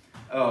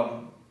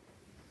 I'm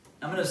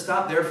going to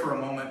stop there for a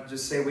moment and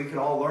just say we could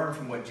all learn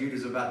from what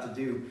Judah's about to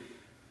do.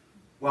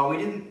 While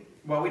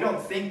we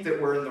don't think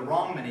that we're in the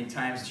wrong many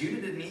times,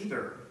 Judah didn't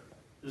either.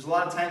 There's a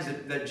lot of times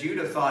that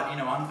Judah thought,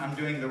 I'm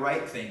doing the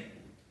right thing.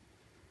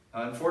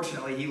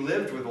 Unfortunately, he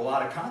lived with a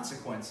lot of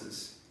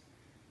consequences.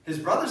 His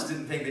brothers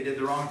didn't think they did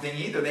the wrong thing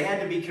either. They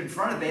had to be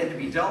confronted. They had to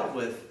be dealt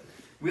with.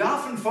 We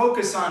often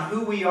focus on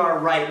who we are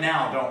right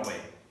now, don't we?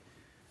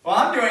 Well,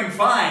 I'm doing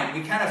fine.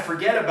 We kind of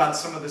forget about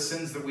some of the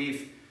sins that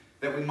we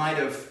might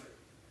have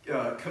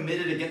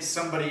committed against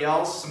somebody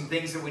else, some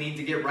things that we need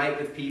to get right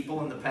with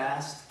people in the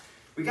past.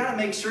 We got to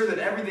make sure that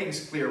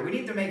everything's clear. We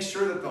need to make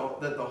sure that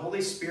the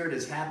Holy Spirit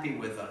is happy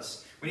with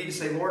us. We need to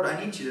say, Lord, I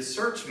need you to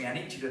search me. I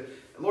need you to,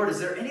 Lord, is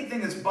there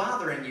anything that's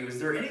bothering you? Is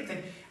there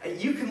anything?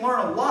 You can learn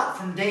a lot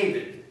from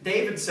David.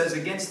 David says,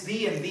 against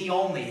thee and thee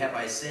only have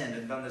I sinned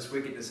and done this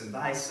wickedness in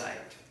thy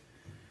sight.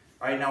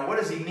 All right, now what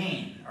does he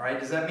mean? All right,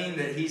 does that mean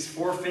that he's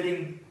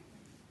forfeiting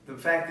the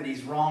fact that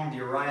he's wronged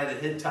Uriah the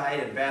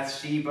Hittite and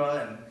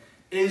Bathsheba and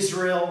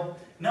Israel?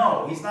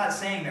 No, he's not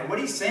saying that. What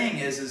he's saying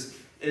is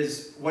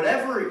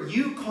whatever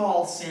you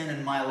call sin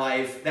in my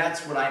life,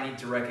 that's what I need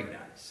to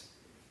recognize.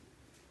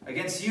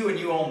 Against you and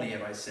you only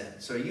have I sinned.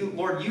 So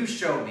Lord, you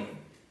show me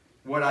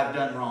what I've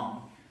done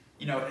wrong.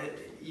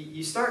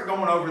 You start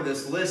going over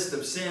this list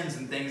of sins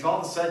and things, all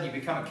of a sudden you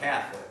become a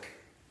Catholic.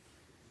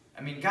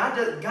 I mean,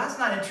 God's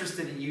not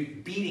interested in you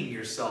beating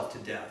yourself to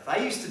death. I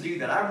used to do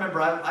that. I remember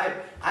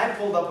I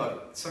pulled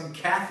up some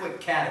Catholic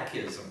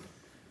catechism.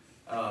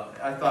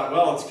 I thought,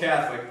 well, it's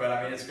Catholic, but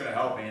I mean, it's going to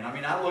help me. And I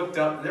mean, I looked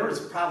up, there was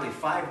probably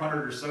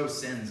 500 or so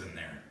sins in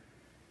there.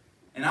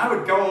 And I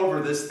would go over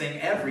this thing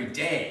every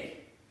day.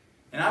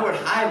 And I would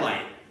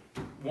highlight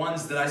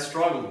ones that I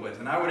struggled with.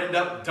 And I would end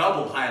up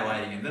double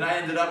highlighting it. Then I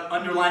ended up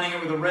underlining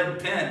it with a red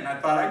pen. And I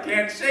thought, I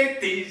can't shake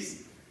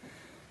these.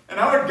 And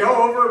I would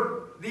go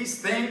over these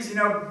things,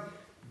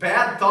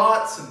 bad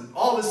thoughts and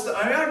all this stuff.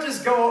 I mean, I would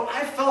just go,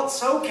 I felt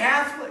so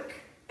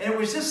Catholic. And it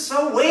was just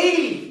so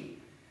weighty.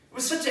 It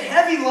was such a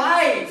heavy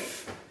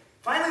life.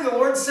 Finally, the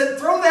Lord said,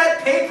 throw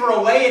that paper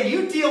away and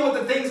you deal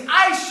with the things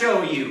I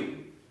show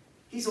you.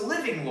 He's a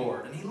living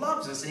Lord, and He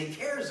loves us, and He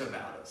cares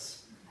about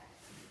us.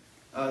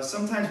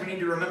 Sometimes we need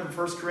to remember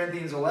 1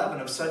 Corinthians 11,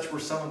 of such were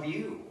some of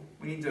you.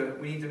 We need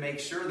to make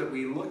sure that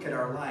we look at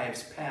our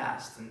lives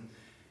past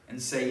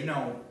and say,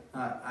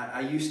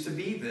 I used to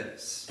be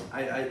this.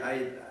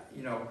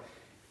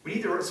 We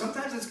need to.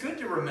 Sometimes it's good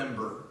to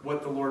remember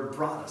what the Lord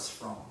brought us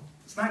from.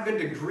 It's not good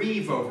to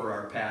grieve over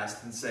our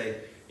past and say,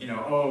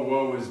 oh,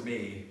 woe is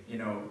me.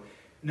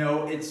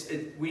 No,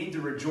 we need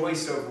to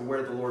rejoice over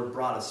where the Lord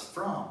brought us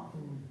from.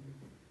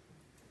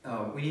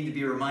 We need to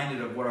be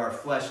reminded of what our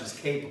flesh is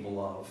capable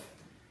of.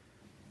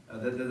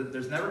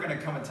 There's never going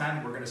to come a time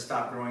that we're going to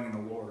stop growing in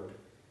the Lord.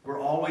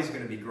 We're always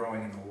going to be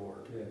growing in the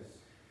Lord. Yes.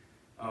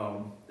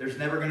 There's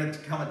never going to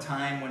come a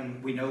time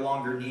when we no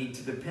longer need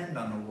to depend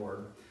on the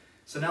Lord.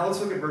 So now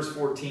let's look at verse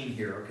 14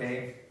 here,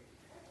 okay?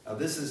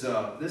 This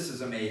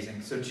is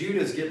amazing. So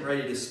Judah's getting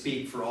ready to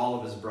speak for all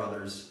of his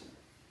brothers.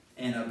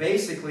 And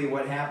basically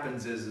what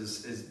happens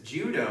is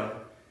Judah,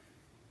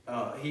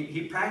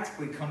 he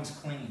practically comes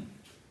clean.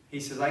 He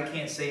says, I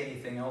can't say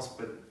anything else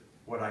but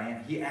what I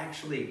am. He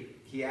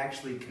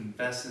actually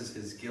confesses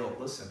his guilt.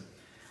 Listen.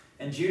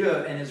 And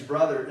Judah and his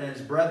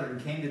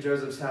brethren came to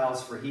Joseph's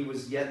house, for he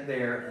was yet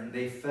there, and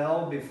they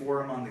fell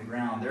before him on the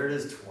ground. There it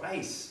is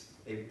twice.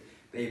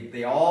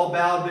 They all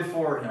bowed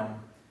before him.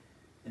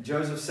 And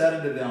Joseph said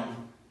unto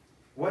them,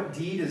 what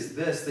deed is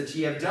this that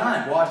ye have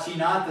done? Wot ye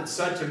not that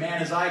such a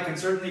man as I can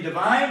certainly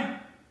divine?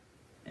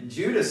 And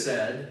Judah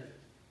said,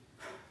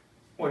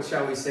 what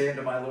shall we say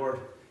unto my Lord?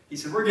 He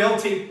said, we're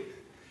guilty.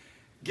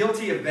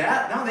 Guilty of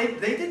that? No,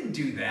 they didn't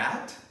do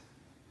that.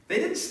 They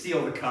didn't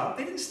steal the cup.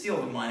 They didn't steal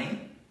the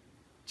money.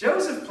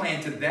 Joseph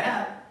planted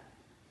that.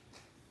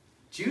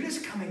 Judah's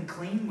coming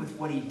clean with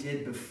what he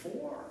did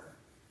before.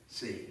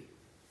 See?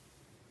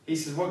 He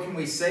says, what can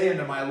we say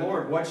unto my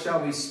Lord? What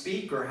shall we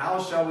speak, or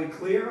how shall we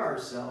clear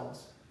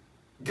ourselves?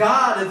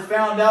 God hath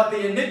found out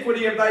the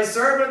iniquity of thy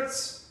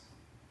servants.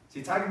 Is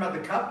he talking about the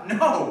cup?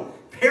 No,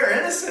 they're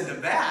innocent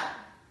of that.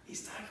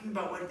 He's talking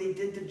about what they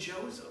did to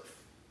Joseph.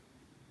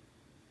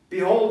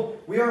 Behold,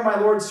 we are my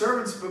Lord's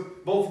servants,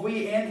 but both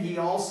we and he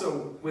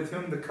also with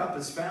whom the cup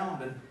is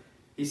found. And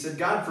he said,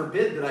 God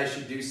forbid that I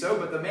should do so,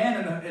 but the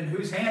man in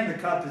whose hand the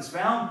cup is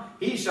found,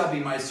 he shall be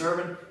my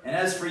servant. And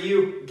as for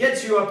you,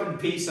 get you up in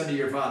peace unto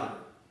your father.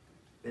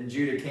 Then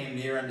Judah came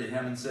near unto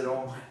him and said,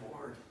 O my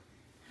Lord,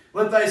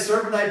 let thy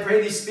servant, I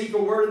pray thee, speak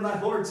a word in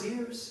thy Lord's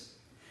ears.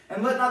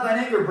 And let not thine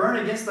anger burn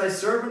against thy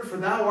servant, for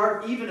thou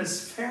art even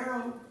as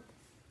Pharaoh.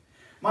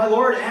 My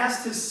Lord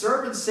asked his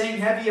servants, saying,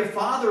 have ye a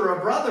father or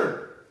a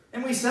brother?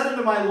 And we said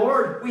unto my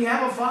Lord, we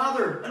have a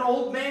father, an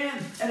old man,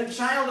 and a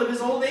child of his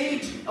old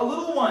age, a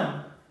little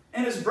one.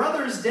 And his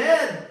brother is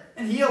dead,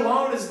 and he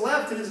alone is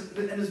left, and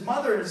his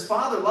mother and his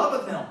father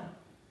loveth him.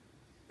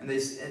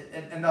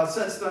 And thou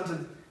saidst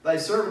unto thy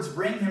servants,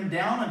 bring him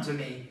down unto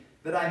me,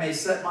 that I may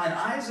set mine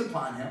eyes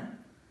upon him.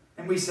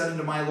 And we said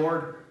unto my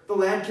Lord, the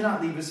lad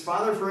cannot leave his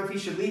father, for if he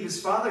should leave his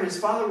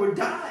father would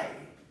die.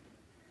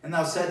 And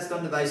thou saidst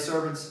unto thy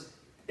servants,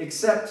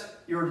 except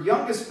your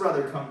youngest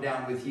brother come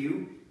down with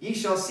you, ye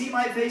shall see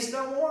my face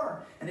no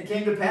more. And it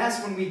came to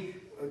pass, when we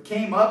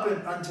came up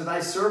unto thy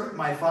servant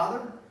my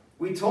father,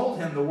 we told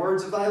him the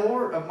words of my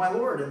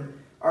Lord. And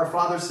our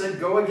father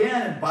said, go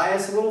again and buy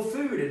us a little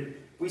food. And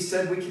we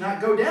said, we cannot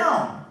go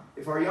down,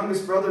 if our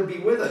youngest brother be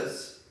with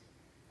us.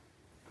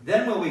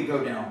 Then will we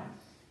go down,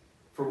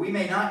 for we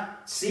may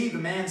not see the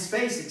man's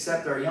face,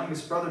 except our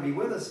youngest brother be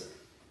with us.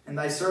 And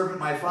thy servant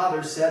my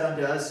father said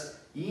unto us,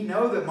 ye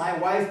know that my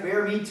wife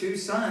bare me 2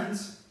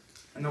 sons,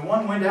 and the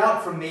one went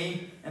out from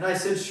me, and I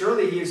said,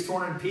 surely he is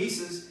torn in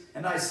pieces,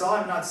 and I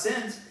saw him not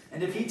since.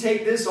 And if he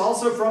take this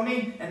also from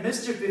me, and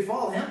mischief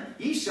befall him,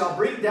 ye shall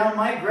bring down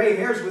my gray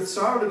hairs with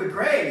sorrow to the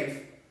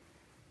grave.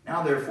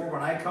 Now therefore,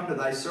 when I come to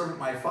thy servant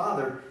my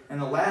father,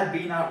 and the lad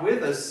be not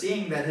with us,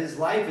 seeing that his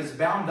life is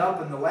bound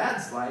up in the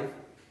lad's life,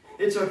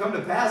 it shall come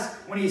to pass,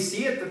 when he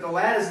seeth that the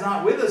lad is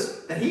not with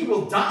us, that he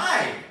will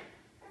die.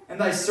 And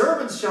thy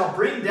servants shall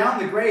bring down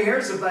the gray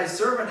hairs of thy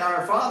servant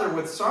our father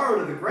with sorrow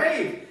to the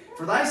grave.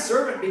 For thy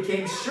servant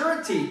became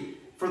surety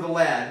for the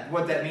lad.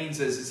 What that means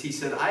is he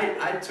said,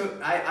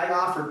 I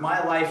offered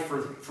my life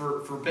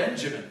for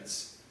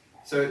Benjamin's.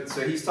 So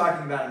he's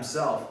talking about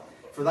himself.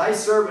 For thy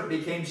servant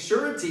became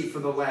surety for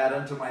the lad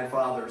unto my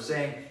father,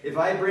 saying, if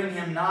I bring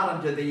him not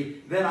unto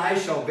thee, then I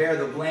shall bear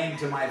the blame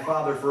to my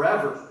father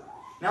forever.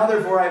 Now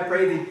therefore I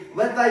pray thee,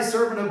 let thy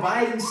servant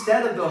abide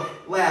instead of the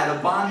lad,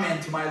 a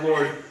bondman to my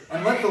Lord,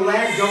 and let the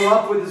lad go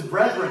up with his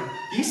brethren.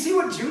 Do you see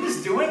what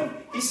Judah's doing?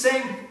 He's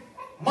saying,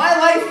 my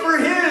life for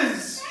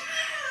his.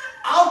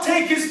 I'll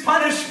take his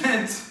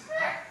punishment.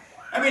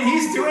 I mean,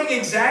 he's doing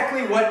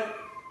exactly what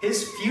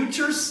his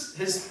futures,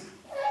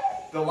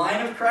 the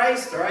line of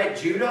Christ, all right,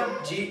 Judah,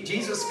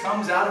 Jesus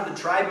comes out of the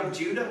tribe of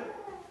Judah.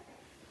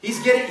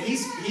 He's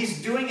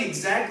doing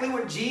exactly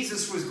what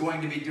Jesus was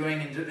going to be doing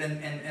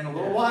in a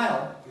little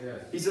while. Yes.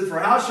 He said, for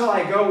how shall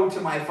I go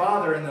to my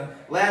father, and the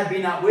lad be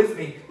not with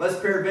me,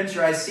 lest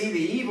peradventure I see the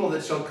evil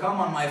that shall come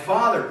on my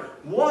father?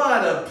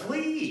 What a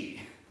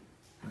plea!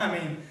 I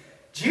mean,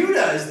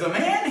 Judah is the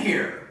man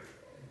here.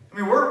 I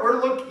mean,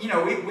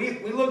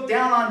 we look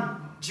down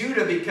on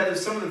Judah because of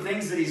some of the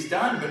things that he's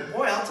done, but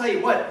boy, I'll tell you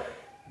what,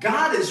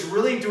 God is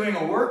really doing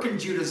a work in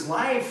Judah's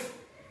life.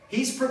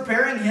 He's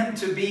preparing him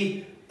to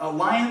be a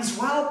lion's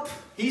whelp.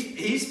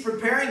 He's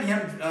preparing him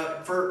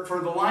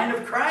for the line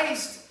of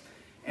Christ.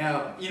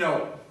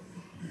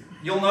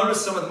 You'll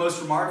notice some of the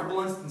most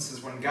remarkable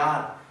instances when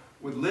God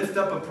would lift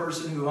up a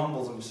person who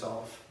humbles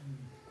himself.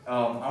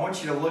 I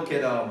want you to look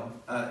at.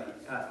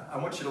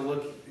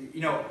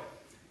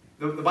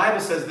 The Bible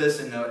says this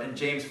in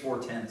James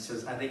 4:10. It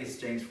says, I think it's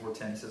James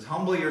 4:10. It says,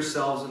 humble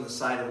yourselves in the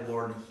sight of the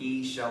Lord, and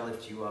he shall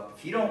lift you up.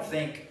 If you don't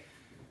think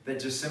that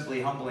just simply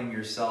humbling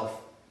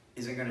yourself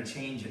isn't going to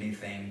change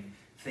anything,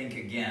 think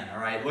again. All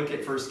right, look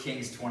at 1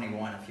 Kings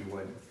 21, if you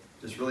would.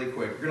 Just really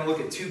quick. We're going to look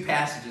at 2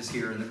 passages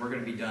here, and then we're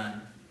going to be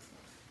done.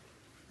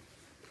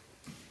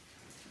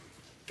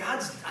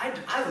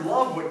 I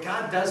love what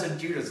God does in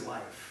Judah's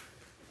life.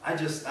 I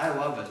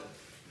love it.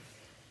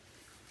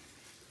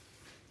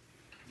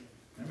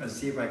 I'm going to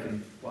see if I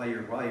can, while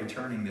you're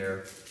turning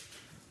there.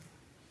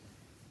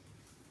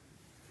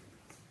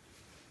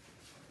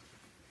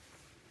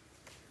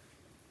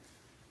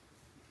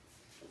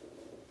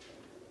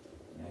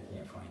 I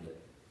can't find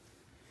it.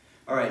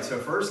 All right, so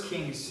 1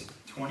 Kings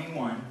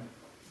 21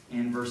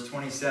 and verse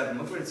 27.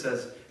 Look what it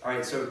says. All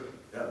right, so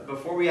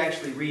before we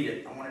actually read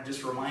it, I want to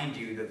just remind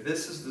you that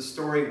this is the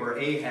story where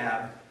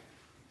Ahab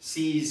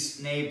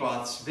sees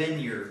Naboth's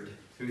vineyard,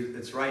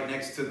 it's right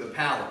next to the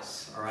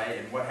palace. All right,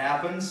 and what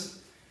happens?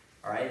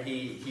 All right,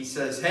 he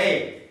says,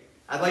 hey,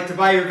 I'd like to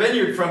buy your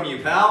vineyard from you,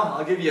 pal.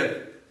 I'll give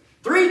you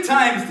 3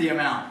 times the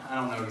amount. I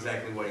don't know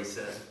exactly what he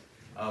said,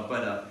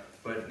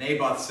 but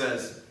Naboth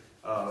says,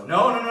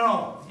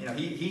 no. You know,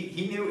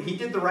 he knew, he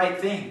did the right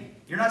thing.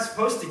 You're not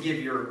supposed to give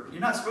your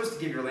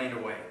land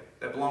away.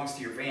 That belongs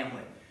to your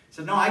family. He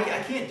said, no, I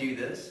can't do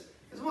this.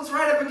 He said, well, it's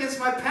right up against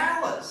my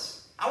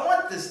palace. I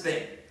want this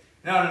thing.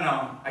 No,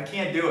 I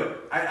can't do it.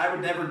 I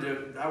would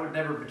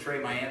never betray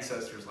my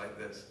ancestors like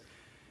this.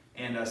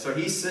 And so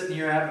he's sitting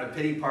here having a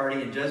pity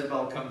party, and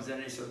Jezebel comes in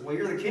and he says, well,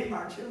 you're the king,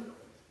 aren't you?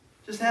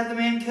 Just have the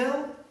man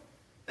killed.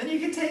 Then you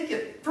can take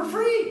it for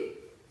free.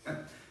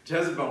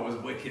 Jezebel was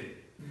wicked.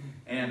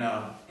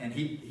 And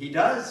he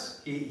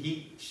does.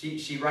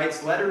 She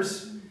writes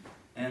letters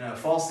and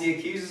falsely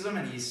accuses him,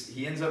 and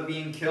he ends up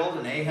being killed,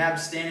 and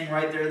Ahab's standing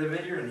right there in the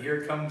vineyard, and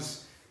here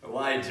comes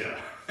Elijah.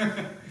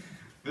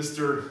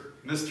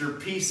 Mr.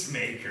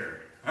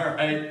 Peacemaker. All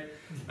right.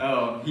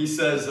 He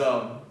says,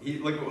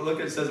 look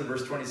what it says in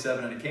verse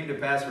 27. And it came to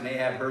pass when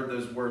Ahab heard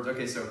those words.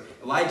 Okay, so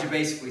Elijah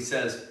basically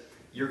says,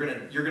 you're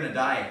gonna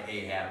die,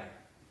 Ahab.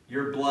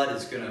 Your blood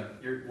is going to,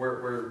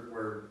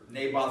 where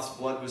Naboth's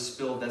blood was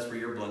spilled, that's where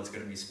your blood's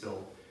going to be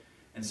spilled.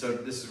 And so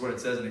this is what it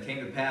says, and it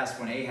came to pass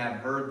when Ahab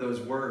heard those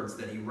words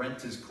that he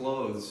rent his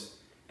clothes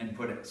and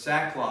put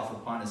sackcloth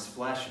upon his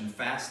flesh and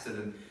fasted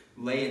and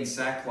lay in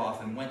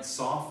sackcloth and went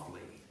softly.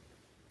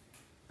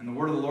 And the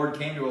word of the Lord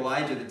came to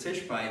Elijah the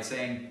Tishbite,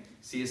 saying,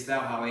 Seest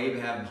thou how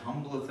Ahab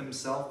humbleth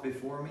himself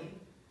before me?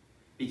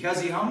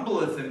 Because he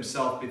humbleth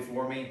himself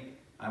before me,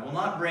 I will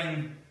not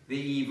bring the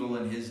evil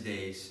in his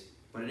days,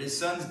 but in his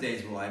son's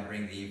days will I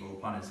bring the evil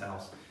upon his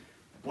house.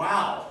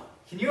 Wow!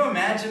 Can you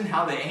imagine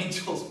how the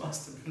angels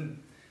must have been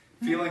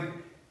feeling?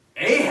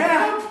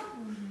 Ahab?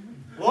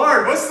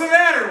 Lord, what's the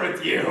matter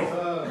with you?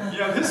 You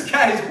know, this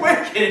guy's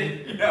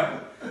wicked, you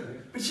know.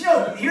 But you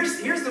know,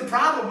 here's the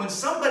problem. When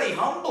somebody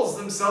humbles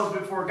themselves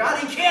before God,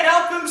 he can't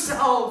help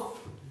himself.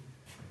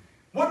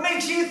 What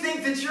makes you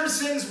think that your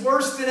sin's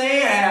worse than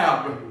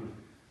Ahab?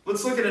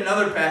 Let's look at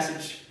another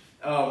passage.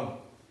 I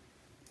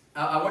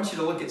want you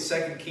to look at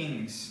 2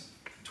 Kings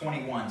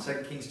 21.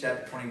 2 Kings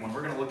chapter 21.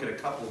 We're going to look at a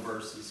couple of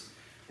verses.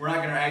 We're not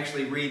going to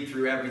actually read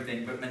through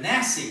everything, but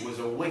Manasseh was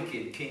a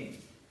wicked king.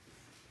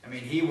 I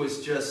mean, he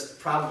was just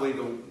probably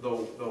the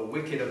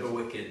wicked of the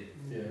wicked.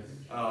 Yes.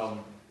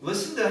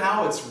 Listen to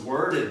how it's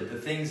worded, the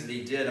things that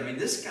he did. I mean,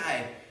 this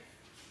guy,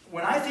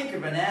 when I think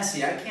of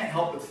Manasseh, I can't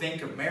help but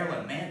think of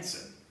Marilyn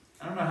Manson.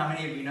 I don't know how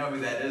many of you know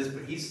who that is,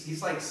 but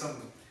he's like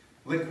some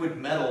liquid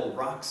metal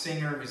rock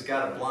singer who's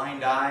got a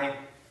blind eye,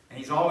 and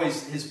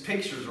his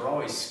pictures are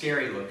always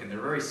scary looking. They're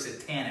very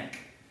satanic.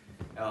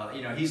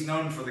 You know, he's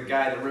known for the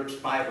guy that rips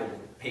Bible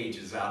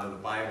pages out of the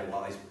Bible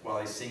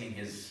while he's singing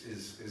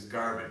his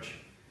garbage.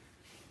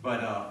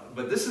 But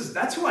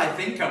that's who I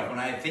think of when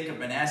I think of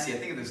Manasseh. I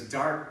think of this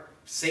dark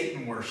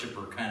Satan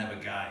worshiper kind of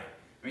a guy.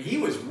 I mean, he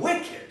was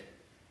wicked.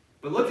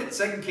 But look at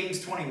 2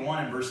 Kings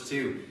 21 and verse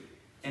 2.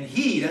 And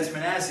that's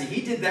Manasseh,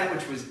 he did that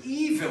which was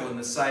evil in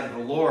the sight of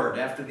the Lord,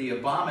 after the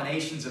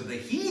abominations of the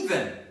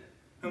heathen,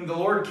 whom the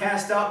Lord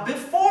cast out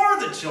before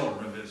the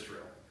children of Israel.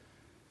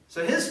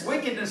 So his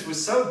wickedness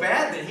was so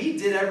bad that he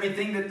did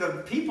everything that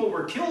the people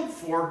were killed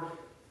for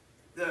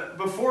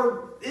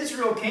before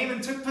Israel came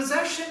and took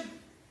possession.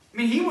 I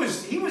mean, he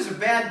was a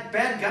bad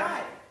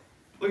guy.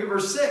 Look at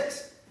verse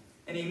 6.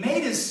 And he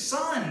made his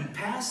son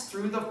pass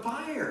through the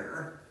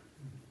fire.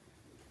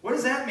 What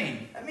does that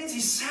mean? That means he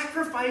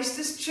sacrificed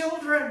his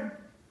children.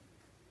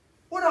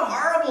 What a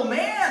horrible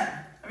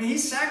man. I mean, he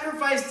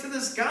sacrificed to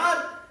this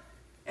God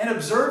and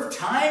observed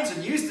times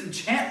and used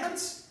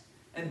enchantments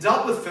and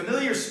dealt with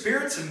familiar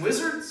spirits and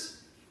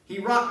wizards. He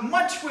wrought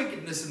much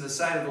wickedness in the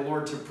sight of the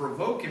Lord to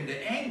provoke him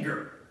to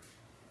anger.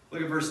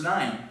 Look at verse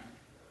 9.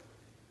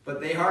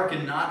 But they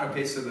hearkened not.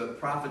 Okay, so the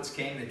prophets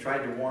came. They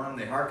tried to warn them.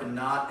 They hearkened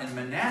not. And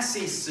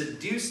Manasseh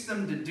seduced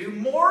them to do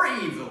more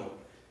evil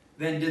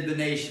than did the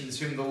nations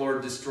whom the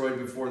Lord destroyed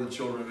before the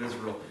children of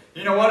Israel.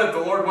 You know what? If the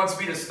Lord wants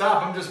me to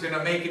stop, I'm just going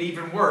to make it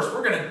even worse.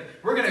 We're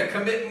going to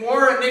commit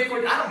more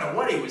iniquity. I don't know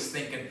what he was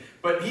thinking,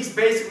 but he's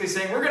basically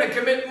saying we're going to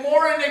commit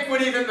more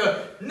iniquity than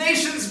the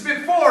nations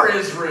before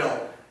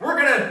Israel.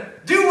 We're going to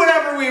do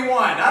whatever we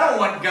want. I don't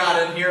want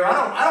God in here.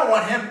 I don't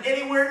want him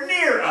anywhere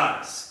near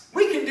us.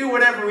 We can do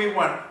whatever we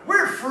want.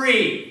 We're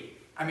free.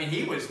 I mean,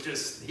 he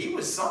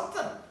was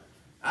something.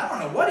 I don't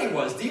know what he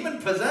was,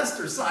 demon-possessed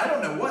or something. I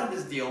don't know what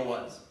his deal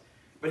was.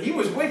 But he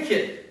was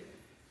wicked.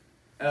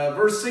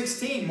 Verse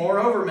 16,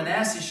 moreover,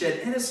 Manasseh shed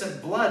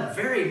innocent blood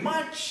very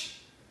much,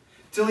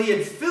 till he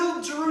had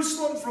filled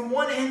Jerusalem from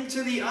one end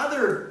to the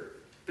other.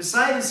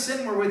 Beside his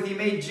sin wherewith he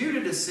made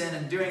Judah to sin,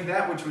 and doing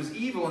that which was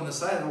evil in the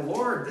sight of the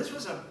Lord. This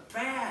was a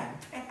bad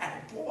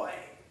boy.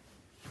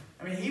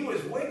 I mean, he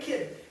was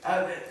wicked.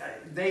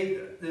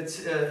 It's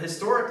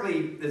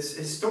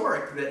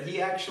historic that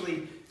he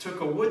actually took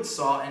a wood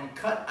saw and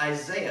cut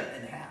Isaiah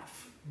in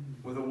half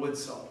with a wood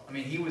saw. I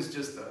mean, he was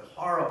just a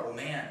horrible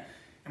man.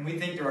 And we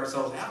think to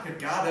ourselves, how could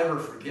God ever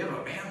forgive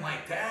a man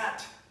like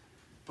that?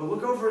 But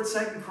look over at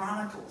 2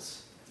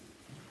 Chronicles.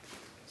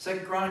 2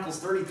 Chronicles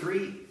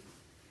 33.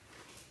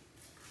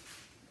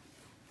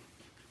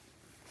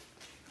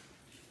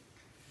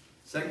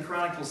 Second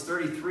Chronicles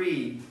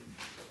 33.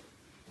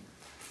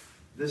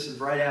 This is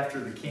right after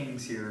the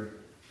kings here.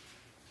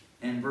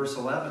 And verse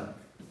 11.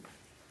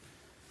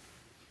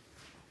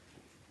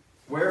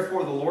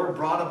 Wherefore the Lord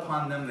brought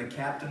upon them the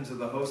captains of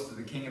the host of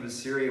the king of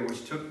Assyria,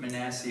 which took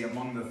Manasseh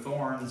among the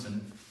thorns,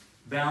 and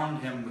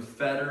bound him with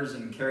fetters,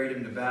 and carried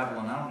him to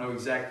Babylon. I don't know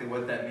exactly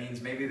what that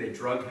means. Maybe they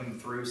drug him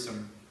through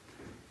some,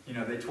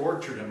 they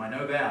tortured him. I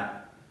know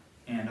that.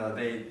 And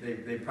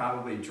they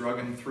probably drug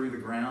him through the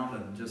ground,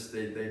 and just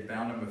they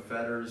bound him with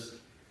fetters,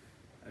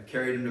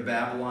 carried him to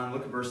Babylon.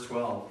 Look at verse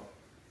 12.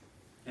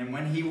 And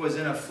when he was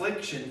in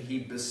affliction, he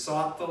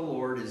besought the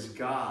Lord his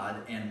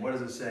God, and what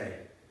does it say?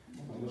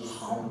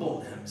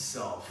 Humbled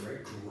himself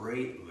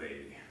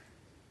greatly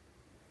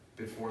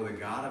before the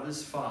God of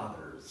his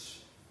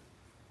fathers.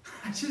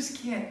 I just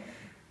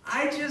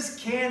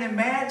can't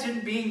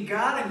imagine being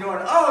God and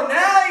going, oh,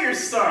 now you're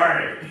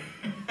sorry.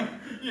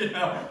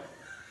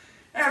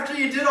 After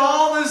you did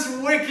all this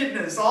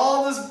wickedness,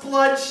 all this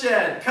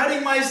bloodshed,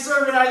 cutting my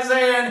servant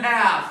Isaiah in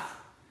half,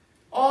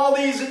 all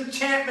these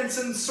enchantments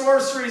and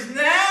sorceries,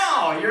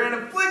 now you're in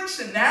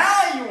affliction.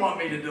 Now you want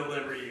me to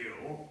deliver you.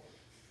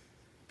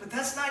 But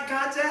that's not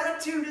God's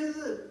attitude, is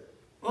it?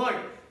 Look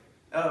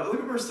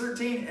at verse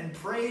 13. And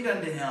prayed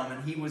unto him,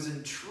 and he was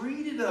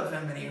entreated of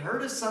him, and he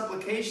heard his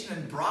supplication,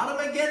 and brought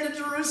him again to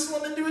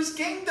Jerusalem into his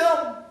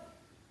kingdom.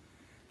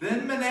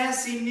 Then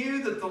Manasseh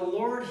knew that the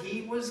Lord,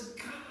 he was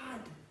God.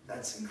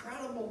 That's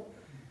incredible.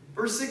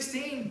 Verse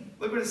 16.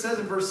 Look what it says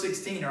in verse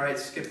 16. All right,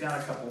 skip down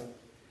a couple.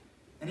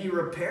 And he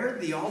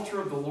repaired the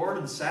altar of the Lord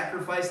and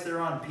sacrificed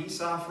thereon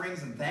peace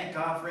offerings and thank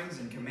offerings,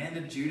 and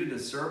commanded Judah to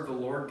serve the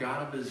Lord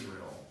God of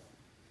Israel.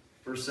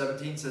 Verse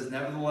 17 says,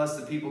 nevertheless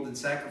the people did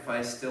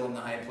sacrifice still in the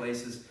high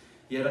places,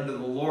 yet unto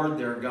the Lord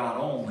their God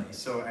only.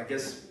 So I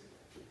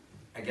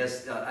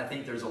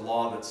think there's a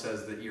law that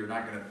says that you're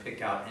not going to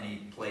pick out any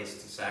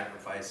place to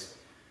sacrifice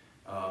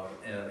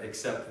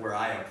except where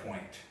I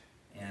appoint.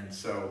 And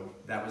so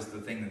that was the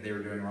thing that they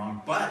were doing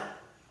wrong. But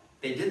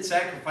they did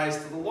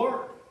sacrifice to the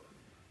Lord.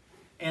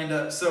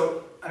 And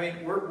so, I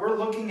mean, we're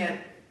looking at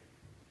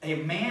a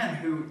man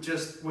who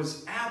just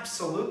was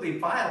absolutely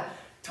vile.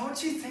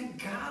 Don't you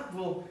think God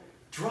will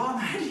draw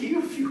nigh to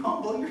you if you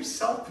humble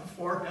yourself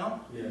before him?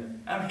 Yeah.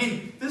 I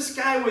mean, this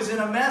guy was in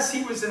a mess.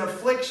 He was in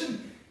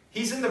affliction.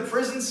 He's in the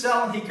prison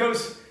cell, and he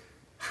goes,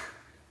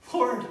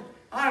 Lord,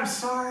 I'm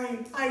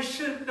sorry. I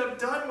shouldn't have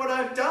done what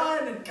I've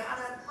done. And God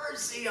had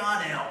mercy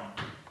on him.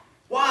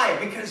 Why?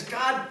 Because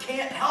God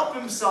can't help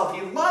himself.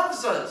 He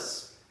loves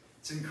us.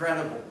 It's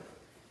incredible.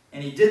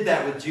 And he did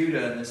that with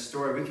Judah in this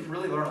story. We can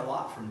really learn a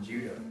lot from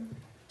Judah.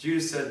 Judah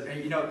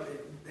said, you know,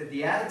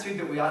 the attitude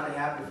that we ought to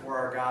have before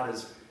our God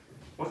is,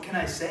 what can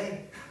I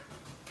say?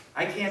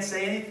 I can't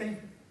say anything.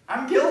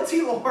 I'm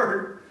guilty,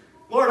 Lord.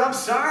 Lord, I'm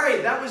sorry.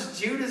 That was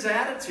Judah's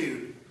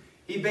attitude.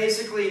 He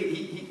basically,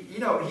 he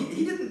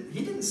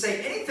didn't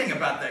say anything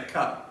about that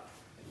cup.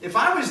 If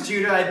I was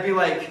Judah, I'd be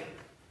like,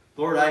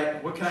 Lord,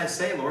 what can I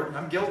say, Lord?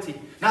 I'm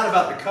guilty. Not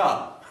about the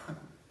cup.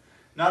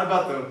 Not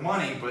about the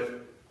money, but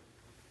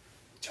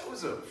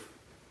Joseph,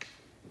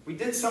 we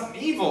did something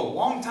evil a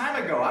long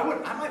time ago.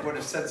 I might would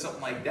have said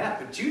something like that,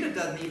 but Judah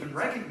doesn't even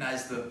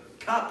recognize the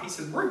cup. He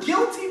says, we're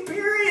guilty,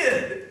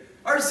 period.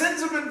 Our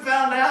sins have been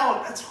found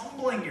out. That's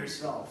humbling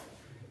yourself.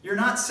 You're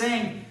not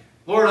saying,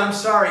 Lord, I'm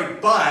sorry,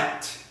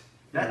 but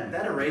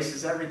that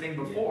erases everything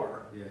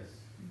before. Yes.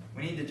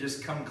 We need to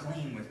just come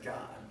clean with God.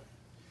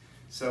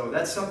 So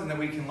that's something that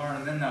we can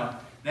learn. And then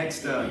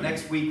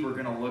next week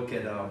we're going to look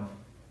at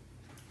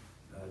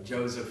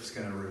Joseph's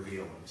going to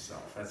reveal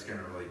himself. That's going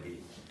to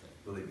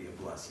really be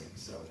a blessing.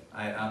 So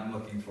I'm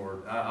looking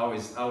forward. I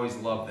always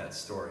love that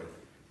story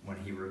when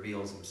he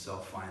reveals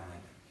himself finally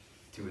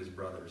to his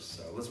brothers.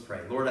 So let's pray.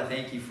 Lord, I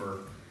thank you for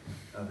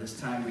this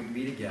time we can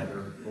be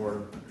together.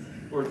 Lord,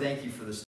 thank you for this.